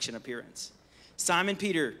resurrection appearance. Simon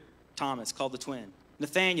Peter, Thomas, called the twin,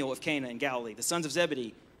 Nathanael of Cana in Galilee, the sons of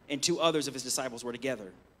Zebedee, and 2 others of his disciples were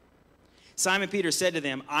together. Simon Peter said to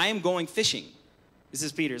them, I am going fishing. This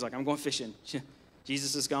is Peter's like, I'm going fishing.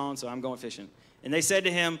 Jesus is gone, so I'm going fishing. And they said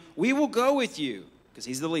to him, we will go with you, because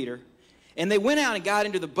he's the leader. And they went out and got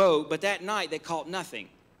into the boat, but that night they caught nothing.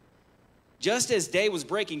 Just as day was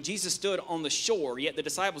breaking, Jesus stood on the shore, yet the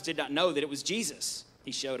disciples did not know that it was Jesus.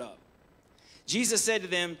 He showed up. Jesus said to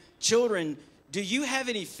them, children, do you have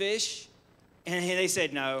any fish? And they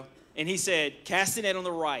said no. And he said, cast the net on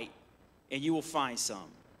the right, and you will find some.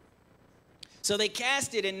 So they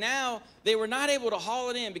cast it, and now they were not able to haul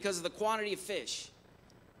it in because of the quantity of fish.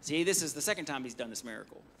 See, this is the second time he's done this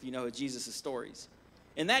miracle, if you know Jesus' stories.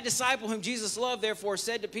 And that disciple whom Jesus loved, therefore,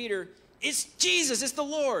 said to Peter, it's Jesus, it's the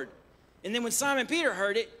Lord. And then when Simon Peter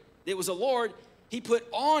heard it was the Lord, he put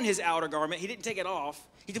on his outer garment. He didn't take it off.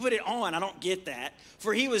 He put it on. I don't get that.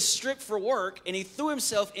 For he was stripped for work, and he threw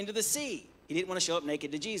himself into the sea. He didn't want to show up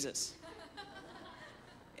naked to Jesus.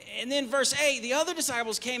 And then verse 8, the other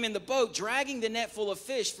disciples came in the boat, dragging the net full of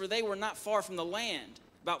fish, for they were not far from the land,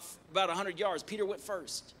 about 100 yards. Peter went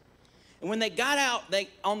first. And when they got out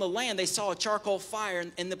on the land, they saw a charcoal fire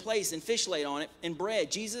in the place and fish laid on it and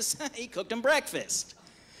bread. Jesus, he cooked them breakfast.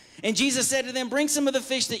 And Jesus said to them, bring some of the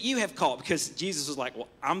fish that you have caught. Because Jesus was like, well,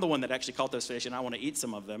 I'm the one that actually caught those fish, and I want to eat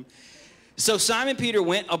some of them. So Simon Peter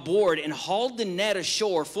went aboard and hauled the net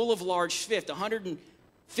ashore full of large fish,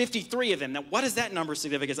 153 of them. Now, what is that number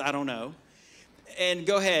significance? I don't know. And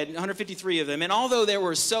go ahead, 153 of them. And although there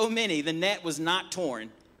were so many, the net was not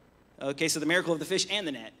torn. Okay, so the miracle of the fish and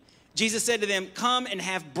the net. Jesus said to them, come and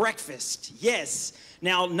have breakfast. Yes.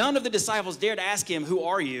 Now, none of the disciples dared ask him, who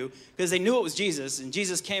are you? Because they knew it was Jesus. And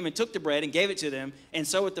Jesus came and took the bread and gave it to them, and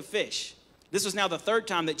so with the fish. This was now the 3rd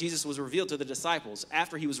time that Jesus was revealed to the disciples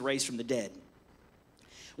after he was raised from the dead.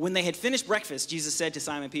 When they had finished breakfast, Jesus said to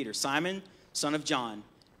Simon Peter, Simon, son of John,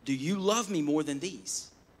 do you love me more than these?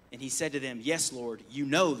 And he said to them, yes, Lord, you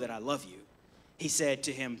know that I love you. He said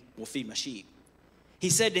to him, well, feed my sheep. He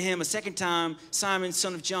said to him a second time, Simon,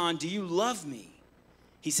 son of John, do you love me?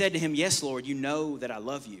 He said to him, yes, Lord, you know that I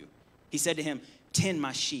love you. He said to him, tend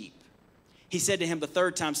my sheep. He said to him the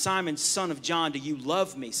 3rd time, Simon, son of John, do you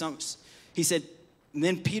love me? He said, and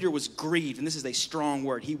then Peter was grieved, and this is a strong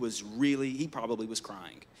word. He probably was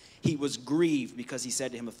crying. He was grieved because he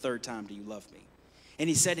said to him a 3rd time, do you love me? And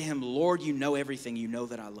he said to him, Lord, you know everything. You know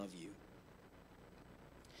that I love you.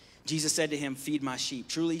 Jesus said to him, feed my sheep.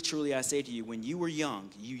 Truly, truly, I say to you, when you were young,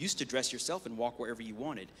 you used to dress yourself and walk wherever you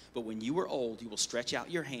wanted. But when you were old, you will stretch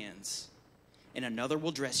out your hands, and another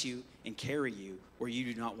will dress you and carry you where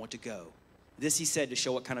you do not want to go. This he said to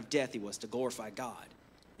show what kind of death he was, to glorify God.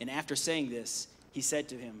 And after saying this, he said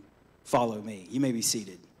to him, follow me. You may be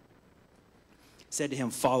seated. He said to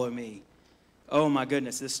him, follow me. Oh my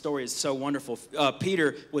goodness, this story is so wonderful.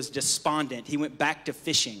 Peter was despondent. He went back to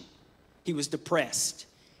fishing. He was depressed.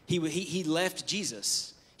 He left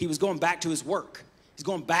Jesus. He was going back to his work. He's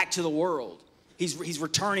going back to the world. He's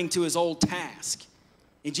returning to his old task.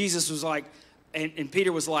 And Jesus was like, and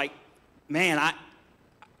Peter was like, man,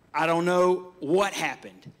 I don't know what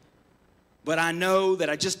happened, but I know that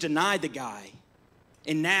I just denied the guy.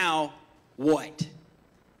 And now what?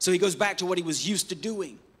 So he goes back to what he was used to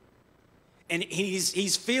doing. And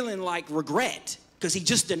he's feeling like regret because he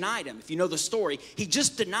just denied him. If you know the story, he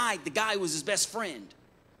just denied the guy who was his best friend.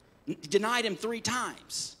 He denied him 3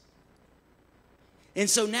 times. And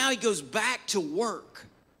so now he goes back to work.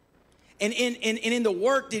 And in the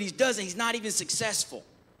work that he does, he's not even successful.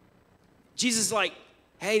 Jesus is like,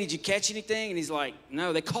 hey, did you catch anything? And he's like,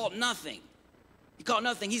 no, they caught nothing. He caught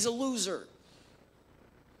nothing. He's a loser.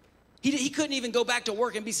 He couldn't even go back to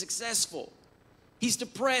work and be successful. He's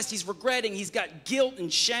depressed. He's regretting. He's got guilt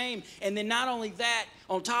and shame. And then not only that,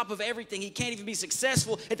 on top of everything, he can't even be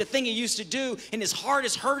successful at the thing he used to do. And his heart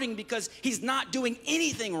is hurting because he's not doing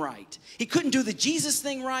anything right. He couldn't do the Jesus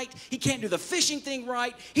thing right. He can't do the fishing thing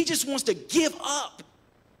right. He just wants to give up.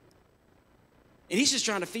 And he's just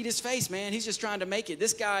trying to feed his face, man. He's just trying to make it.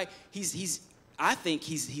 This guy, I think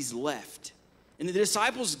he's left. And the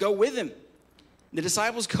disciples go with him. The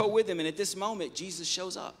disciples go with him. And at this moment, Jesus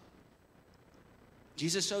shows up.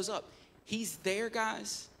 Jesus shows up. He's there,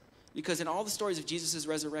 guys, because in all the stories of Jesus'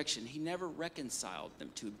 resurrection, he never reconciled them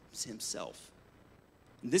to himself.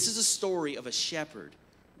 And this is a story of a shepherd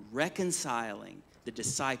reconciling the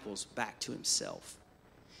disciples back to himself.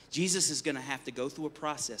 Jesus is going to have to go through a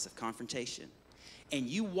process of confrontation. And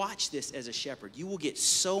you watch this as a shepherd, you will get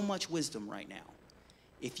so much wisdom right now.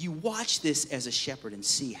 If you watch this as a shepherd and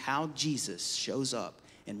see how Jesus shows up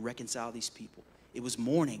and reconcile these people. It was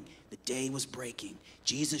morning. The day was breaking.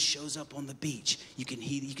 Jesus shows up on the beach. You can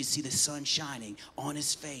see the sun shining on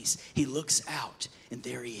his face. He looks out, and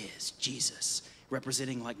there he is, Jesus,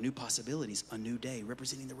 representing like new possibilities, a new day,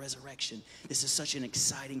 representing the resurrection. This is such an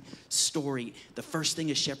exciting story. The first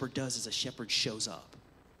thing a shepherd does is a shepherd shows up.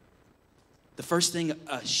 The first thing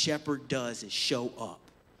a shepherd does is show up.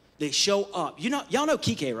 They show up. You know, y'all know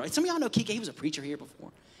Kike, right? Some of y'all know Kike. He was a preacher here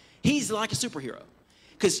before. He's like a superhero.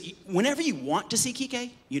 Because whenever you want to see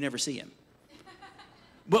Kike, you never see him.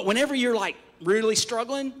 But whenever you're like really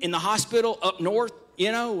struggling in the hospital up north,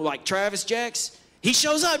 you know, like Travis Jacks, he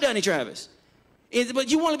shows up, doesn't he, Travis?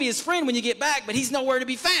 But you want to be his friend when you get back, but he's nowhere to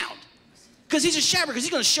be found. Because he's a shepherd, because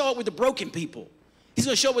he's going to show up with the broken people. He's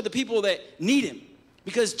going to show up with the people that need him.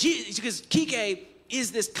 Because Kike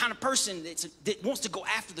is this kind of person that wants to go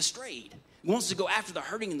after the strayed. Wants to go after the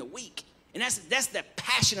hurting and the weak. And that's the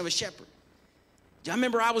passion of a shepherd. I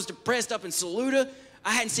remember I was depressed up in Saluda.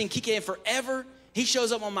 I hadn't seen Kike in forever. He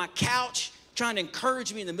shows up on my couch trying to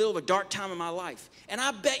encourage me in the middle of a dark time in my life. And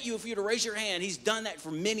I bet you if you were to raise your hand, he's done that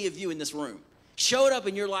for many of you in this room. Showed up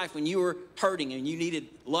in your life when you were hurting and you needed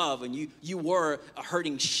love and you were a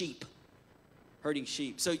hurting sheep. Hurting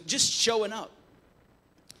sheep. So just showing up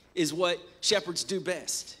is what shepherds do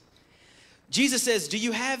best. Jesus says, do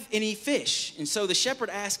you have any fish? And so the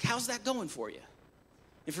shepherd asks, how's that going for you?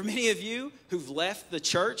 And for many of you who've left the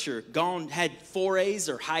church or had forays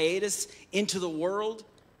or hiatus into the world,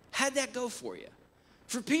 how'd that go for you?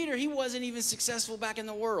 For Peter, he wasn't even successful back in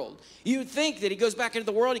the world. You would think that he goes back into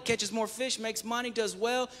the world, he catches more fish, makes money, does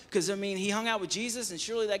well, because, I mean, he hung out with Jesus, and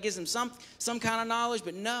surely that gives him some kind of knowledge,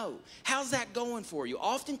 but no. How's that going for you?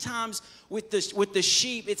 Oftentimes, with the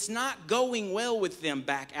sheep, it's not going well with them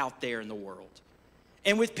back out there in the world.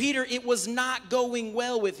 And with Peter, it was not going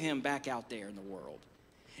well with him back out there in the world.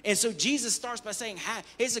 And so Jesus starts by saying,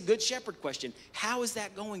 it's a good shepherd question. How is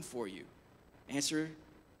that going for you? Answer,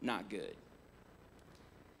 not good.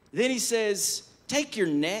 Then he says, take your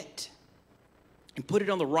net and put it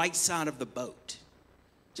on the right side of the boat.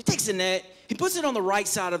 So he takes the net, he puts it on the right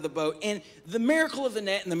side of the boat, and the miracle of the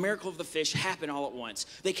net and the miracle of the fish happen all at once.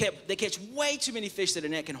 They catch way too many fish that a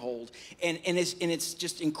net can hold, and it's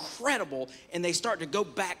just incredible, and they start to go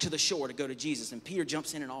back to the shore to go to Jesus, and Peter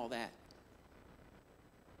jumps in and all that.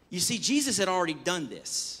 You see, Jesus had already done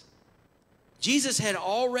this. Jesus had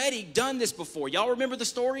already done this before. Y'all remember the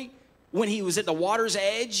story? When he was at the water's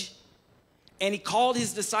edge, and he called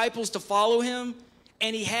his disciples to follow him,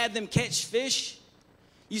 and he had them catch fish.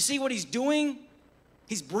 You see what he's doing?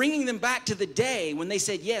 He's bringing them back to the day when they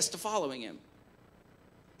said yes to following him.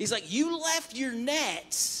 He's like, you left your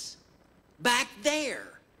nets back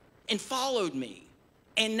there and followed me,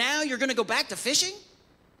 and now you're going to go back to fishing?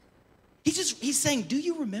 He's saying, do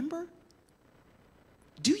you remember?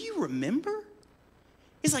 Do you remember?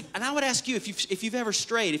 He's like, and I would ask you if you've ever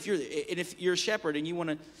strayed, if you're a shepherd and you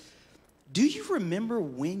want to, do you remember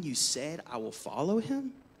when you said, I will follow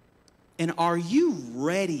him? And are you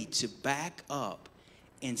ready to back up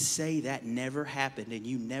and say that never happened and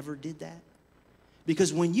you never did that?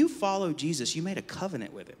 Because when you follow Jesus, you made a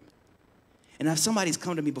covenant with him. And if somebody's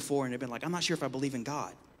come to me before and they've been like, I'm not sure if I believe in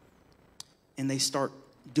God. And they start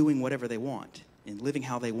doing whatever they want and living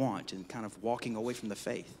how they want and kind of walking away from the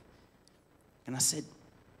faith. And I said,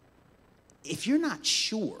 if you're not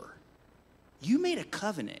sure, you made a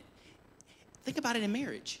covenant. Think about it in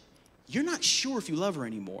marriage. You're not sure if you love her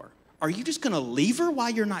anymore. Are you just going to leave her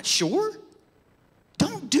while you're not sure?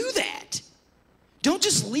 Don't do that. Don't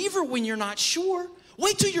just leave her when you're not sure.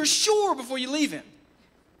 Wait till you're sure before you leave him.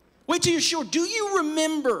 Wait till you're sure. Do you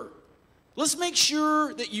remember? Let's make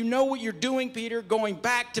sure that you know what you're doing, Peter, going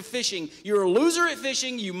back to fishing. You're a loser at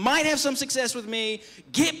fishing. You might have some success with me.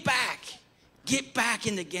 Get back. Get back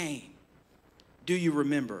in the game. Do you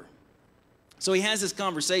remember? So he has this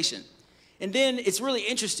conversation. And then it's really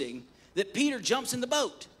interesting that Peter jumps in the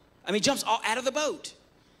boat. I mean, jumps out of the boat.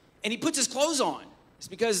 And he puts his clothes on. It's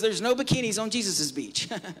because there's no bikinis on Jesus' beach.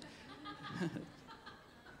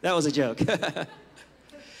 That was a joke.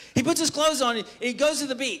 He puts his clothes on and he goes to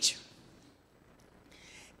the beach.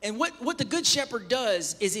 And what the Good Shepherd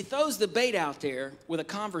does is he throws the bait out there with a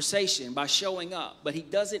conversation by showing up, but he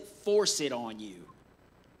doesn't force it on you.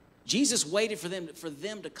 Jesus waited for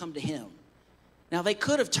them to come to him. Now, they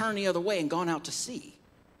could have turned the other way and gone out to sea,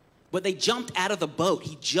 but they jumped out of the boat.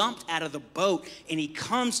 He jumped out of the boat and he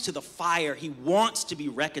comes to the fire. He wants to be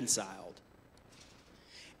reconciled.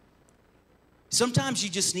 Sometimes you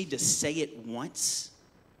just need to say it once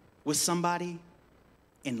with somebody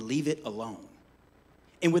and leave it alone.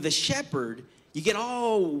 And with a shepherd, you get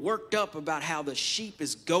all worked up about how the sheep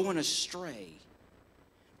is going astray,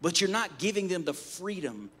 but you're not giving them the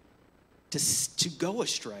freedom to go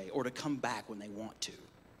astray or to come back when they want to.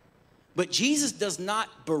 But Jesus does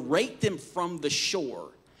not berate them from the shore.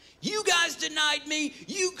 You guys denied me,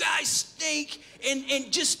 you guys stink,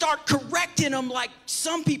 and just start correcting them like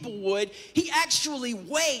some people would. He actually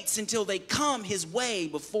waits until they come his way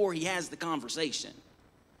before he has the conversation.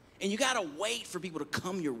 And you gotta wait for people to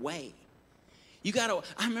come your way.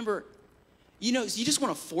 I remember, you just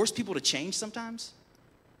wanna force people to change sometimes.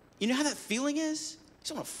 You know how that feeling is? You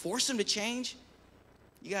just wanna force them to change.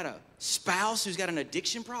 You got a spouse who's got an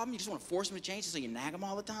addiction problem, you just wanna force them to change so you nag them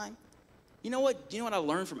all the time. You know what I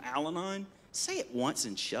learned from Al-Anon? Say it once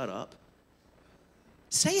and shut up.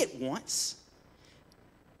 Say it once.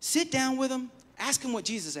 Sit down with them, ask them what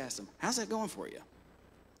Jesus asked them. How's that going for you?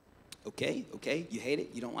 Okay, you hate it,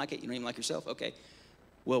 you don't like it, you don't even like yourself, okay.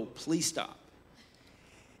 Well, please stop.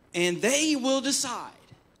 And they will decide.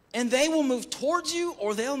 And they will move towards you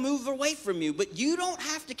or they'll move away from you. But you don't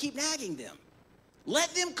have to keep nagging them.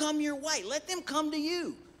 Let them come your way. Let them come to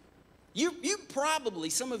you. You probably,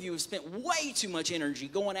 some of you have spent way too much energy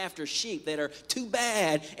going after sheep that are too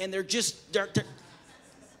bad and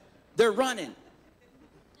they're running.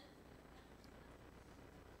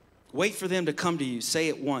 Wait for them to come to you. Say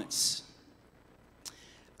it once.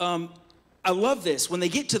 I love this. When they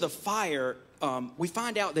get to the fire, we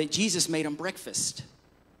find out that Jesus made them breakfast.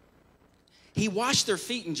 He washed their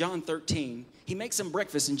feet in John 13. He makes them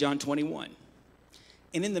breakfast in John 21.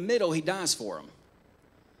 And in the middle, he dies for them.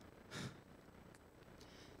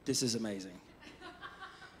 This is amazing.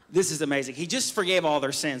 This is amazing. He just forgave all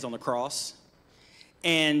their sins on the cross,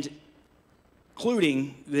 and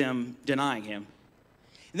including them denying him.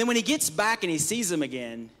 And then when he gets back and he sees them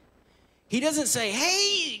again, he doesn't say,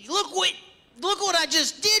 hey, look what I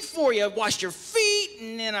just did for you. I washed your feet,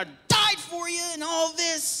 and then I died for you, and all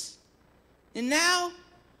this. And now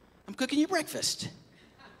I'm cooking you breakfast.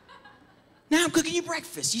 Now I'm cooking you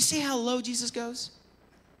breakfast. You see how low Jesus goes?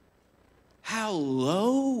 How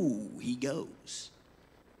low he goes.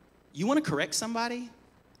 You want to correct somebody?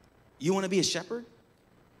 You want to be a shepherd?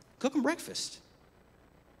 Cook them breakfast.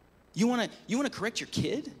 You want to correct your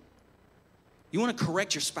kid? You want to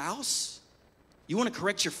correct your spouse? You want to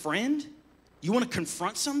correct your friend? You want to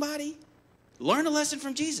confront somebody? Learn a lesson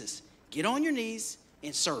from Jesus. Get on your knees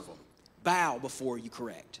and serve them. Bow before you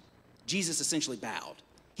correct. Jesus essentially bowed.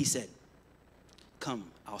 He said, come,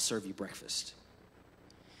 I'll serve you breakfast.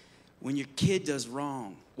 When your kid does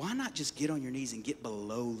wrong, why not just get on your knees and get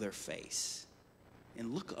below their face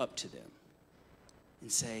and look up to them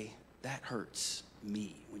and say, that hurts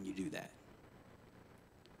me when you do that?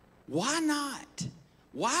 Why not?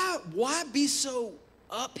 Why be so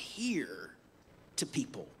up here to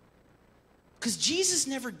people? Because Jesus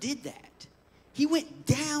never did that. He went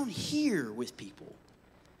down here with people.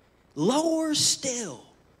 Lower still.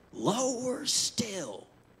 Lower still.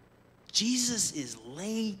 Jesus is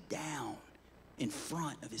laid down in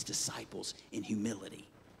front of his disciples in humility.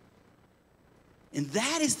 And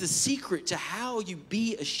that is the secret to how you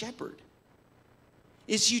be a shepherd.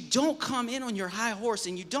 Is you don't come in on your high horse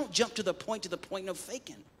and you don't jump to the point of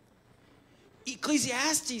faking.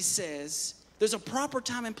 Ecclesiastes says there's a proper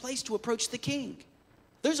time and place to approach the king.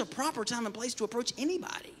 There's a proper time and place to approach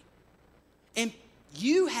anybody. And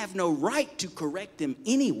you have no right to correct them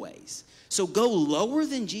anyways. So go lower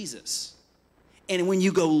than Jesus. And when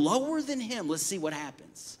you go lower than him, let's see what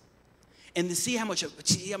happens. And to see how much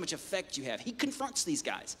effect you have. He confronts these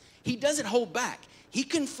guys. He doesn't hold back. He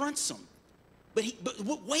confronts them. But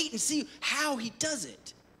wait and see how he does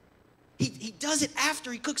it. He does it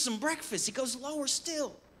after he cooks some breakfast. He goes lower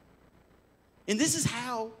still. And this is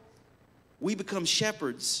how we become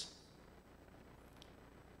shepherds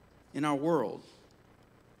in our world.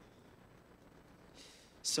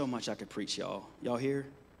 So much I could preach, y'all. Y'all here?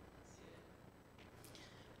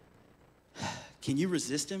 Can you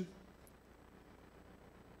resist him?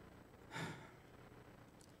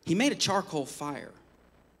 He made a charcoal fire.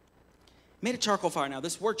 Now,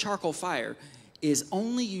 this word charcoal fire is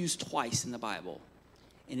only used twice in the Bible.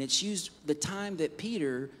 And it's used the time that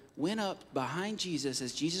Peter went up behind Jesus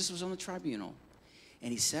as Jesus was on the tribunal.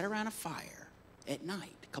 And he sat around a fire at night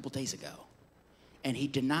a couple days ago. And he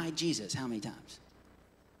denied Jesus how many times?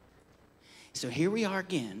 So here we are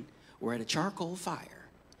again. We're at a charcoal fire.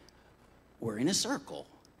 We're in a circle.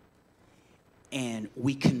 And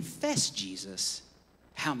we confess Jesus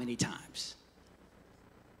how many times?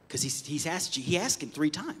 Because he asked him 3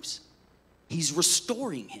 times. He's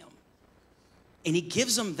restoring him. And he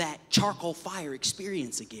gives him that charcoal fire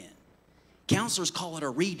experience again. Counselors call it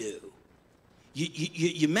a redo.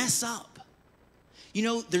 You mess up. You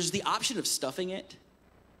know, there's the option of stuffing it.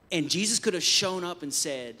 And Jesus could have shown up and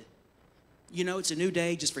said, you know, it's a new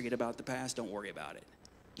day. Just forget about the past. Don't worry about it.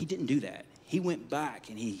 He didn't do that. He went back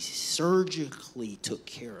and he surgically took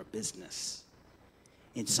care of business.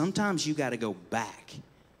 And sometimes you got to go back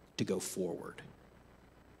to go forward.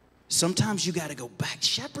 Sometimes you got to go back.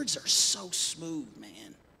 Shepherds are so smooth,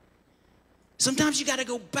 man. Sometimes you got to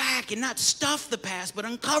go back and not stuff the past, but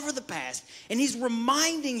uncover the past. And he's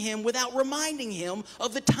reminding him without reminding him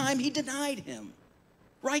of the time he denied him.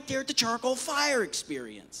 Right there at the charcoal fire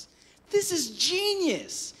experience. This is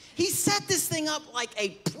genius. He set this thing up like a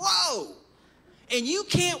pro. And you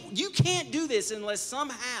can't do this unless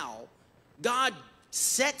somehow God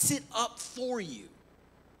sets it up for you.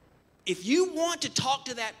 If you want to talk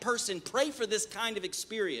to that person, pray for this kind of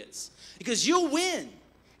experience because you'll win.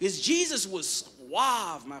 Because Jesus was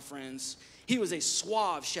suave, my friends. He was a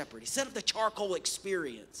suave shepherd. He set up the charcoal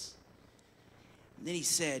experience. And then he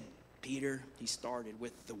said, Peter, he started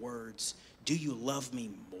with the words, do you love me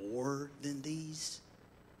more than these?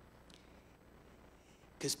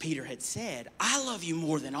 Because Peter had said, I love you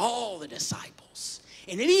more than all the disciples.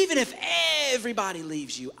 And even if everybody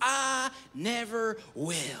leaves you, I never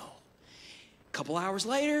will. A couple hours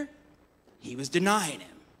later, he was denying him.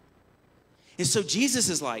 And so Jesus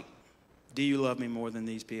is like, do you love me more than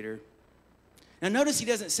these, Peter? Now notice he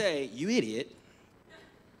doesn't say, you idiot.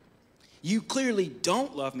 You clearly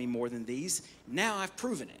don't love me more than these. Now I've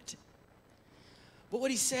proven it. But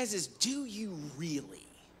what he says is, do you really?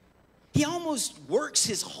 He almost works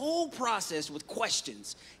his whole process with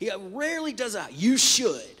questions. He rarely does a, you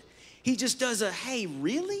should. He just does a, hey,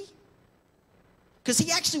 really? Because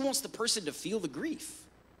he actually wants the person to feel the grief.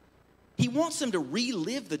 He wants them to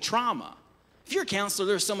relive the trauma. If you're a counselor,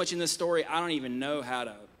 there's so much in this story, I don't even know how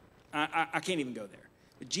to, I can't even go there.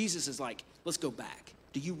 But Jesus is like, let's go back.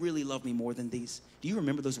 Do you really love me more than these? Do you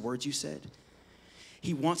remember those words you said?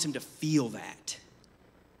 He wants him to feel that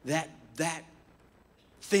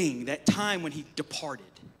thing, that time when he departed.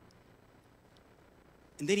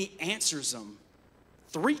 And then he answers them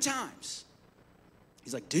 3 times.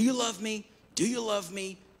 He's like, do you love me? Do you love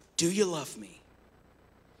me? Do you love me?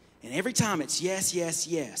 And every time it's yes, yes,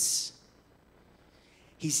 yes.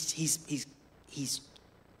 He's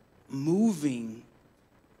moving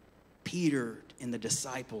Peter and the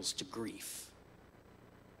disciples to grief.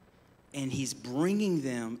 And he's bringing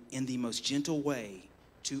them in the most gentle way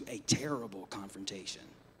to a terrible confrontation.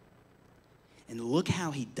 And look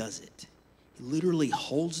how he does it. He literally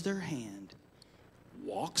holds their hand,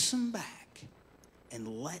 walks them back, and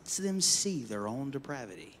lets them see their own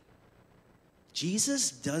depravity.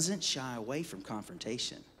 Jesus doesn't shy away from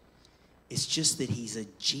confrontation. It's just that he's a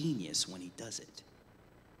genius when he does it.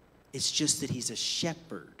 It's just that he's a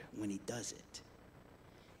shepherd when he does it.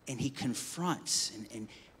 And he confronts. And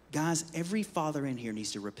guys, every father in here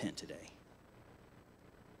needs to repent today.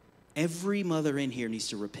 Every mother in here needs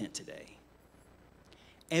to repent today.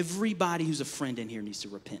 Everybody who's a friend in here needs to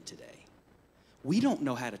repent today. We don't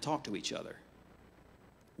know how to talk to each other.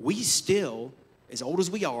 we still, as old as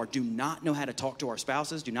we are, do not know how to talk to our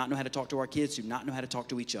spouses, do not know how to talk to our kids, do not know how to talk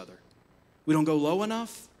to each other. We don't go low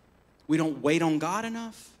enough. We don't wait on God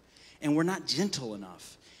enough. And we're not gentle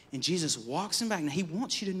enough. And Jesus walks him back. Now, he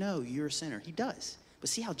wants you to know you're a sinner. He does. But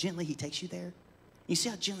see how gently he takes you there? You see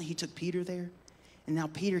how gently he took Peter there? And now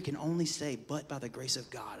Peter can only say, but by the grace of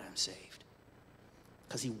God, I'm saved.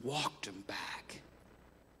 Because he walked him back.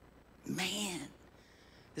 Man,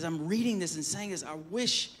 as I'm reading this and saying this, I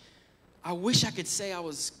wish I could say I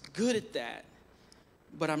was good at that,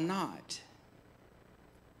 but I'm not.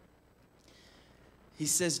 He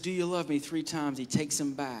says, do you love me 3 times? He takes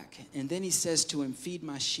him back. And then he says to him, feed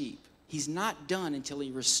my sheep. He's not done until he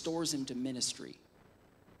restores him to ministry.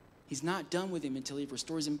 He's not done with him until he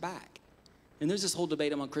restores him back. And there's this whole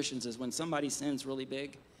debate among Christians is when somebody sins really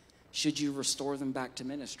big, should you restore them back to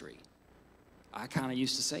ministry? I kind of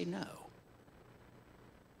used to say no.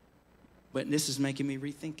 But this is making me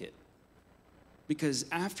rethink it. Because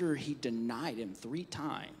after he denied him 3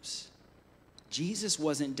 times, Jesus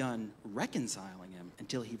wasn't done reconciling him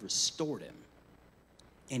until he restored him.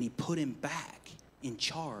 And he put him back in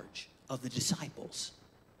charge of the disciples.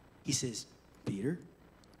 He says, Peter,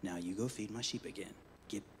 now you go feed my sheep again.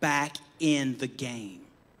 Get back in the game.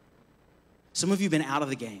 Some of you have been out of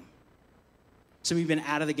the game. Some of you have been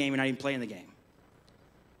out of the game and not even playing the game.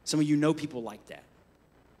 Some of you know people like that.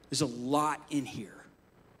 There's a lot in here.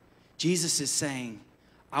 Jesus is saying,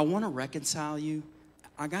 I want to reconcile you.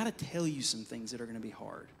 I got to tell you some things that are going to be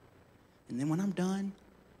hard. And then when I'm done,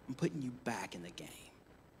 I'm putting you back in the game.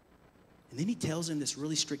 And then he tells him this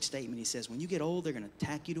really strict statement. He says, when you get old, they're going to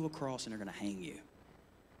tack you to a cross and they're going to hang you.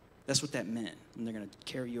 That's what that meant. And they're going to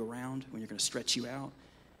carry you around, when you're going to stretch you out,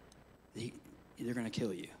 they're going to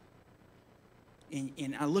kill you.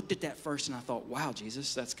 And I looked at that first and I thought, wow,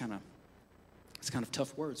 Jesus, that's kind of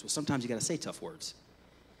tough words. Well, sometimes you got to say tough words.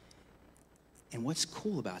 And what's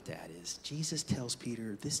cool about that is Jesus tells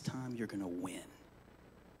Peter, this time you're going to win.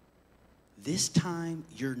 This time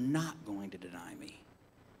you're not going to deny me.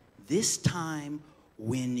 This time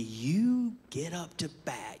when you get up to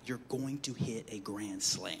bat, you're going to hit a grand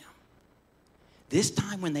slam. This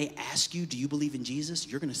time when they ask you, do you believe in Jesus?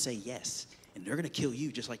 You're going to say yes. And they're going to kill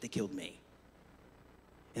you just like they killed me.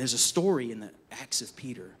 And there's a story in the Acts of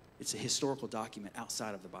Peter. It's a historical document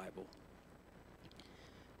outside of the Bible.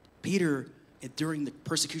 Peter, during the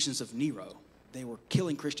persecutions of Nero, they were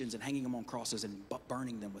killing Christians and hanging them on crosses and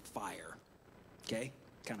burning them with fire. Okay?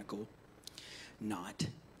 Kind of cool. Not.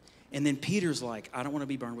 And then Peter's like, I don't want to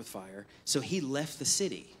be burned with fire. So he left the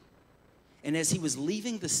city. And as he was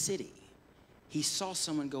leaving the city, he saw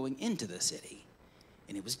someone going into the city.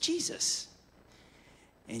 And it was Jesus.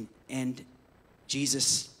 And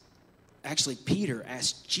Jesus, actually Peter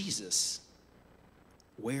asked Jesus,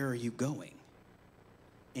 where are you going?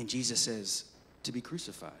 And Jesus says, to be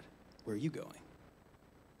crucified. Where are you going?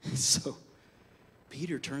 So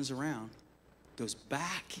Peter turns around, goes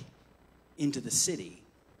back into the city.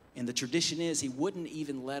 And the tradition is he wouldn't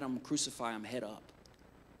even let them crucify him head up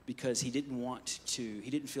because he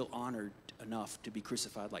didn't feel honored enough to be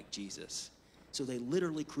crucified like Jesus. So they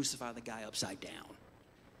literally crucify the guy upside down.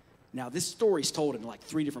 Now, this story's told in like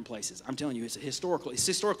 3 different places. I'm telling you, it's historically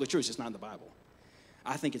true. It's just not in the Bible.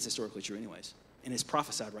 I think it's historically true anyways. And it's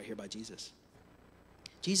prophesied right here by Jesus.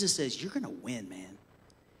 Jesus says, you're going to win, man.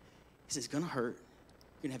 He says, it's going to hurt.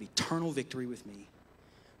 You're going to have eternal victory with me.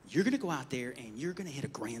 You're going to go out there and you're going to hit a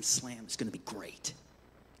grand slam. It's going to be great.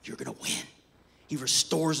 You're going to win. He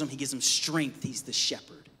restores them. He gives them strength. He's the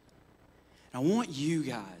shepherd. And I want you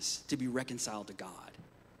guys to be reconciled to God.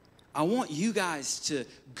 I want you guys to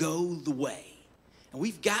go the way. And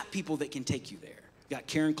we've got people that can take you there. We've got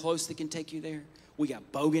Karen Close that can take you there. We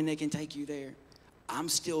got Bogan that can take you there. I'm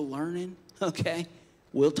still learning, okay?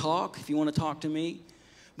 We'll talk if you want to talk to me.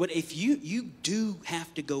 But if you do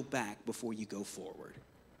have to go back before you go forward.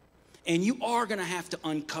 And you are going to have to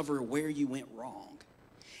uncover where you went wrong.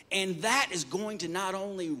 And that is going to not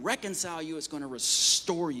only reconcile you, it's going to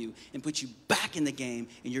restore you and put you back in the game,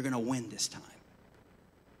 and you're going to win this time.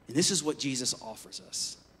 And this is what Jesus offers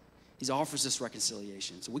us. He offers us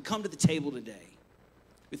reconciliation. So we come to the table today.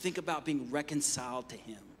 We think about being reconciled to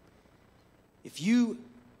him. If you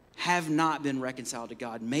have not been reconciled to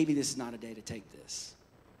God, maybe this is not a day to take this.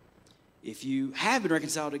 If you have been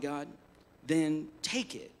reconciled to God, then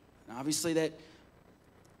take it. And obviously that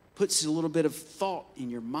puts a little bit of thought in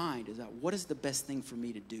your mind about what is the best thing for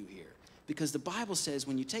me to do here. Because the Bible says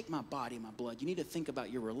when you take my body and my blood, you need to think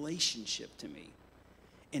about your relationship to me.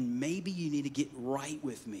 And maybe you need to get right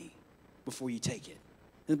with me before you take it.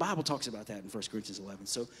 And the Bible talks about that in 1 Corinthians 11.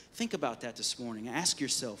 So think about that this morning. Ask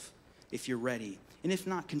yourself, if you're ready. And if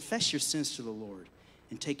not, confess your sins to the Lord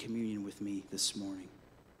and take communion with me this morning.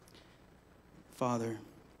 Father,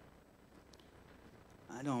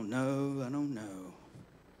 I don't know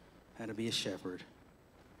how to be a shepherd,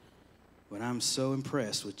 but I'm so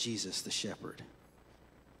impressed with Jesus the shepherd.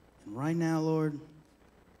 And right now, Lord,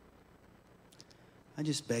 I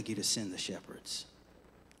just beg you to send the shepherds.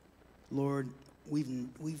 Lord,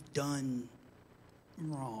 we've done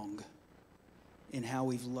wrong in how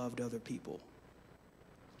we've loved other people.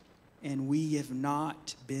 And we have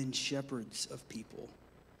not been shepherds of people.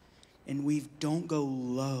 And we don't go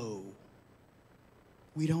low.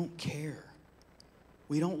 We don't care.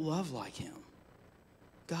 We don't love like him.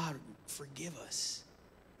 God, forgive us.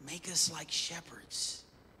 Make us like shepherds.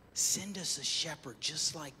 Send us a shepherd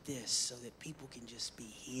just like this so that people can just be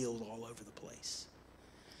healed all over the place.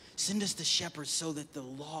 Send us the shepherds so that the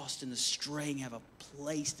lost and the straying have a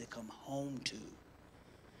place to come home to.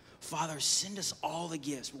 Father, send us all the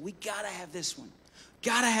gifts. But we got to have this one.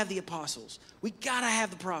 Got to have the apostles. We got to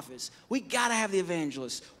have the prophets. We got to have the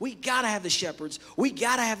evangelists. We got to have the shepherds. We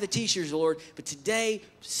got to have the teachers, Lord. But today,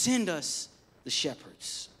 send us the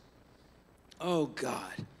shepherds. Oh,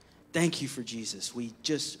 God. Thank you for Jesus. We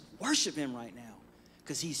just worship him right now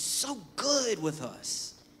because he's so good with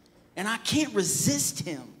us. And I can't resist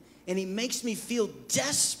him. And he makes me feel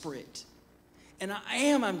desperate. And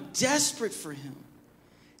I'm desperate for him.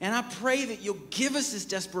 And I pray that you'll give us this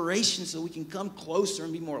desperation so we can come closer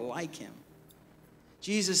and be more like him.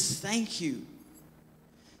 Jesus, thank you.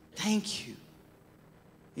 Thank you.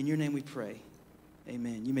 In your name we pray.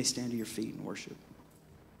 Amen. You may stand to your feet and worship.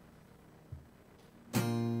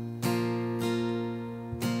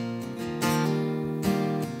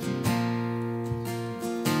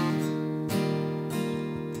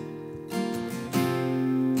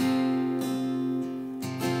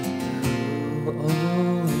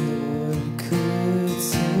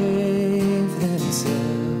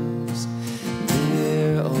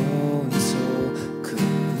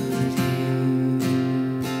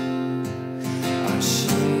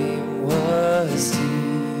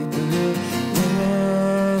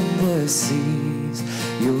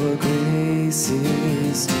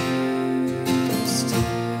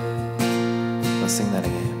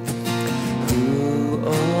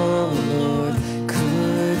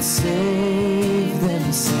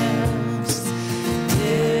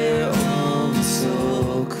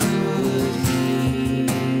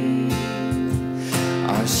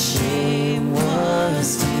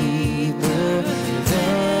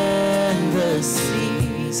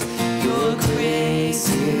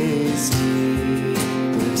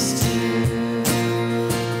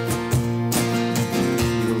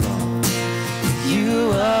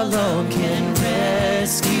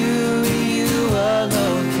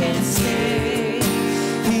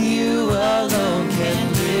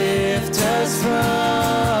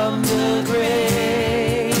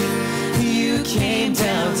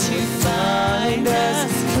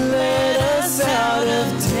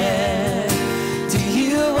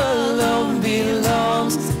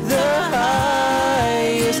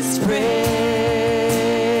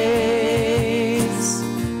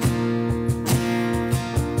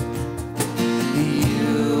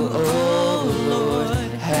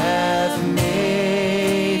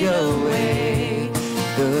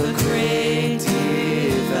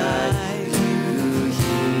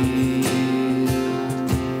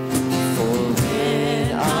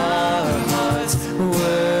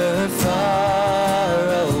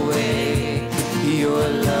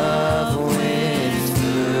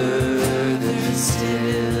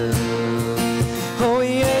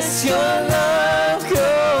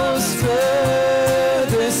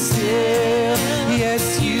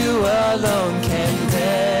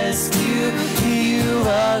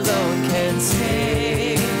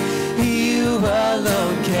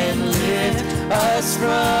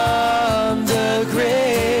 From the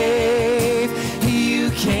grave, you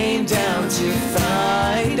came down to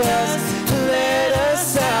find us, led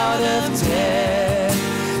us out of death.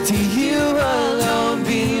 To you alone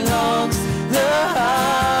belongs the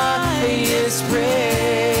highest praise.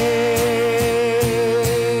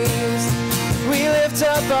 We lift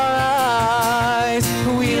up our eyes,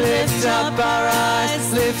 we lift up our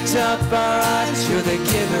eyes, lift up our eyes. You're the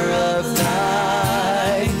giver of life.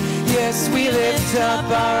 Yes, we lift up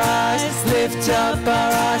our eyes, lift up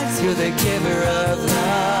our eyes. You're the giver of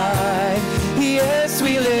life. Yes,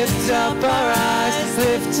 we lift up our eyes,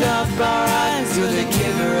 lift up our eyes. You're the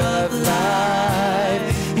giver of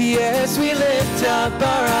life. Yes, we lift up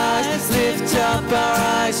our eyes, lift up our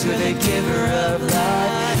eyes. You're the giver of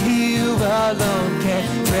life. You alone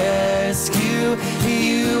can rest. rescue.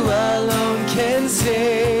 You alone can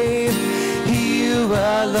save. You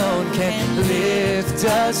alone can lift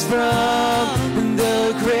us from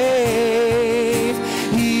the grave.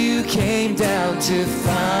 You came down to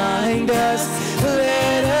find us,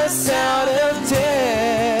 let us out of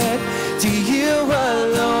death. To you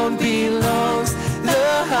alone belongs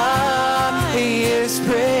the highest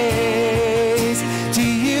praise. To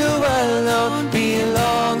you alone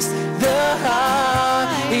belongs the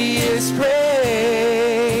highest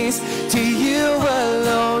praise. To you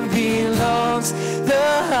alone belongs the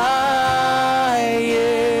highest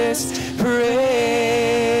praise.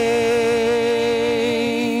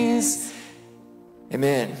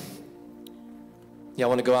 Amen. Y'all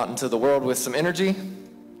want to go out into the world with some energy?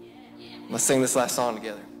 Let's sing this last song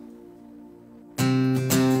together.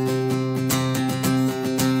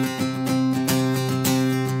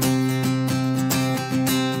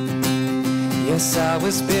 Yes, I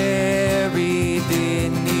was buried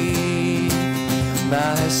beneath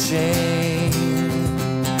my shame.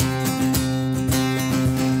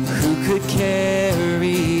 Who could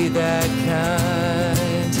carry that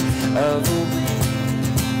kind of weight?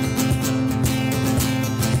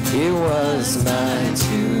 It was my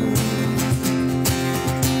tomb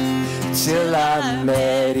till I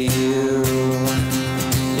met you.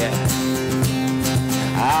 Yeah.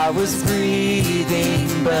 I was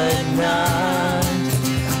breathing but not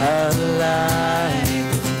alive.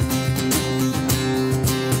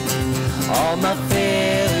 All my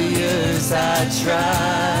failures I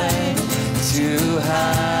tried to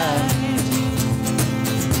hide.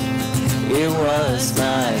 It was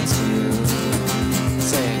my tomb,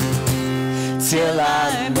 till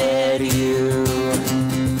I met you.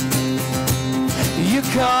 You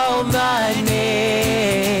called my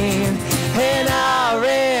name and I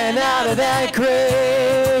ran out of that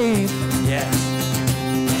grave. Yes.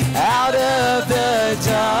 Out of the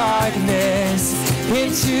darkness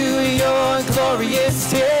into your glorious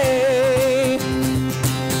day.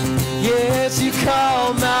 Yes, you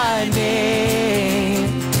called my name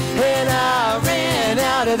and I ran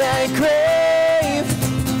out of that grave.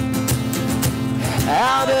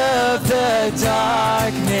 Out of the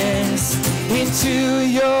darkness into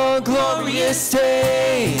your glorious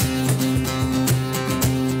day.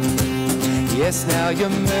 Yes, now your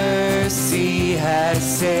mercy has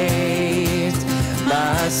saved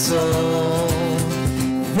my soul.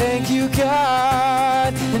 Thank you,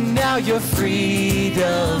 God. And now your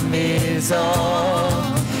freedom is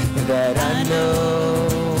all that I know.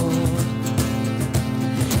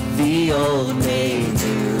 The old made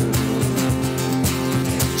new.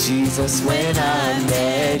 Jesus, when I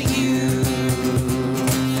met you.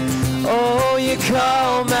 Oh, you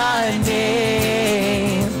called my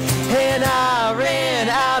name and I ran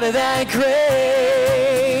out of that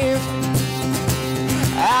grave.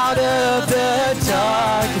 Out of the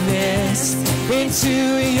darkness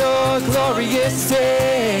into your glorious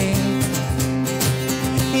day.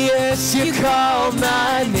 Yes, you called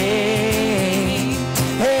my name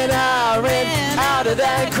and I ran out of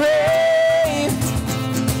that grave.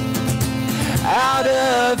 Out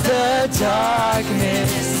of the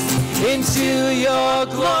darkness into your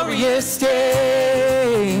glorious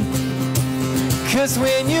day. 'Cause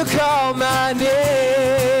when you call my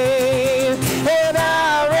name and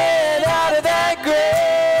I ran out of that grave.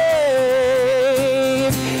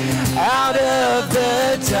 Out of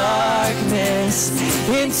the darkness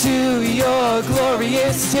into your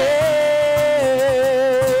glorious day.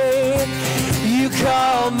 You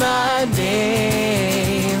called my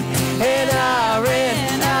name and I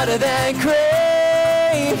ran out of that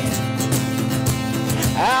grave.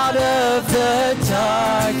 Out of the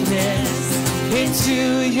darkness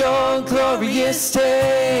into your glorious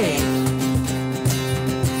day.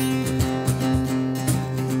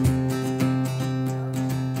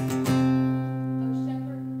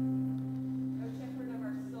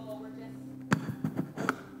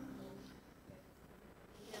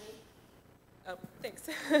 Oh, thanks.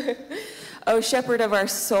 Oh, shepherd of our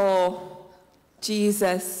soul,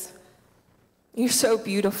 Jesus, you're so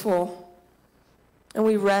beautiful. And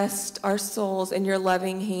we rest our souls in your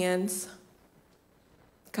loving hands.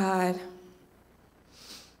 God,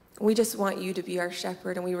 we just want you to be our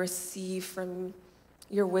shepherd, and we receive from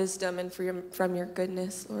your wisdom and from your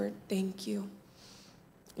goodness, Lord. Thank you.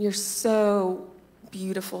 You're so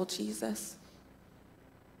beautiful, Jesus.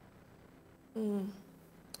 Who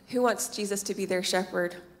wants Jesus to be their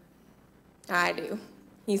shepherd? I do.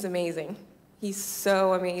 He's amazing. He's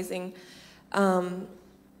so amazing. I'm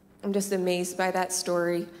just amazed by that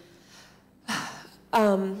story.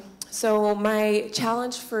 So my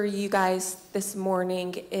challenge for you guys this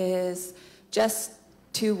morning is just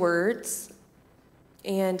 2 words.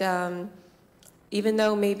 And even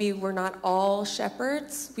though maybe we're not all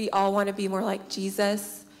shepherds, we all want to be more like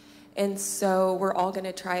Jesus. And so we're all going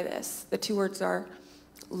to try this. The 2 words are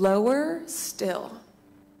lower still.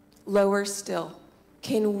 Lower still.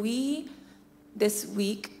 Can we this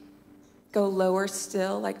week go lower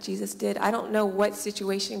still like Jesus did? I don't know what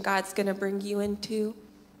situation God's going to bring you into,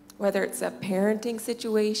 whether it's a parenting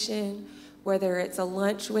situation, whether it's a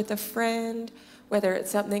lunch with a friend, whether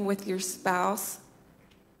it's something with your spouse.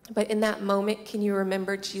 But in that moment, can you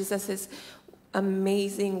remember Jesus'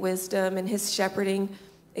 amazing wisdom and his shepherding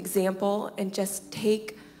example and just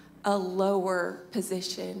take a lower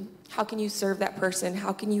position? How can you serve that person?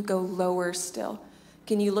 How can you go lower still?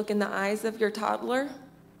 Can you look in the eyes of your toddler?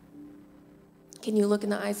 Can you look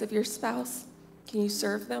in the eyes of your spouse? Can you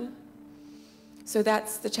serve them? So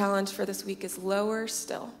that's the challenge for this week, is lower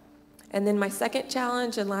still. And then my second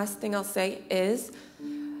challenge and last thing I'll say is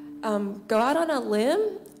go out on a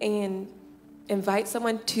limb and invite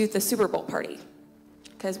someone to the Super Bowl party,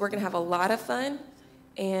 because we're going to have a lot of fun,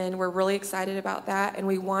 and we're really excited about that, and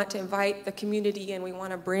we want to invite the community, and we want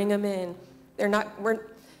to bring them in. It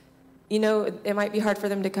might be hard for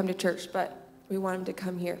them to come to church, but we want them to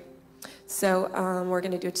come here. So we're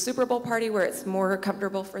going to do a Super Bowl party where it's more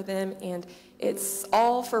comfortable for them, and it's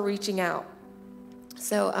all for reaching out.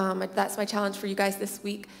 So that's my challenge for you guys this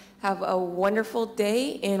week. Have a wonderful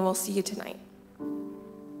day, and we'll see you tonight.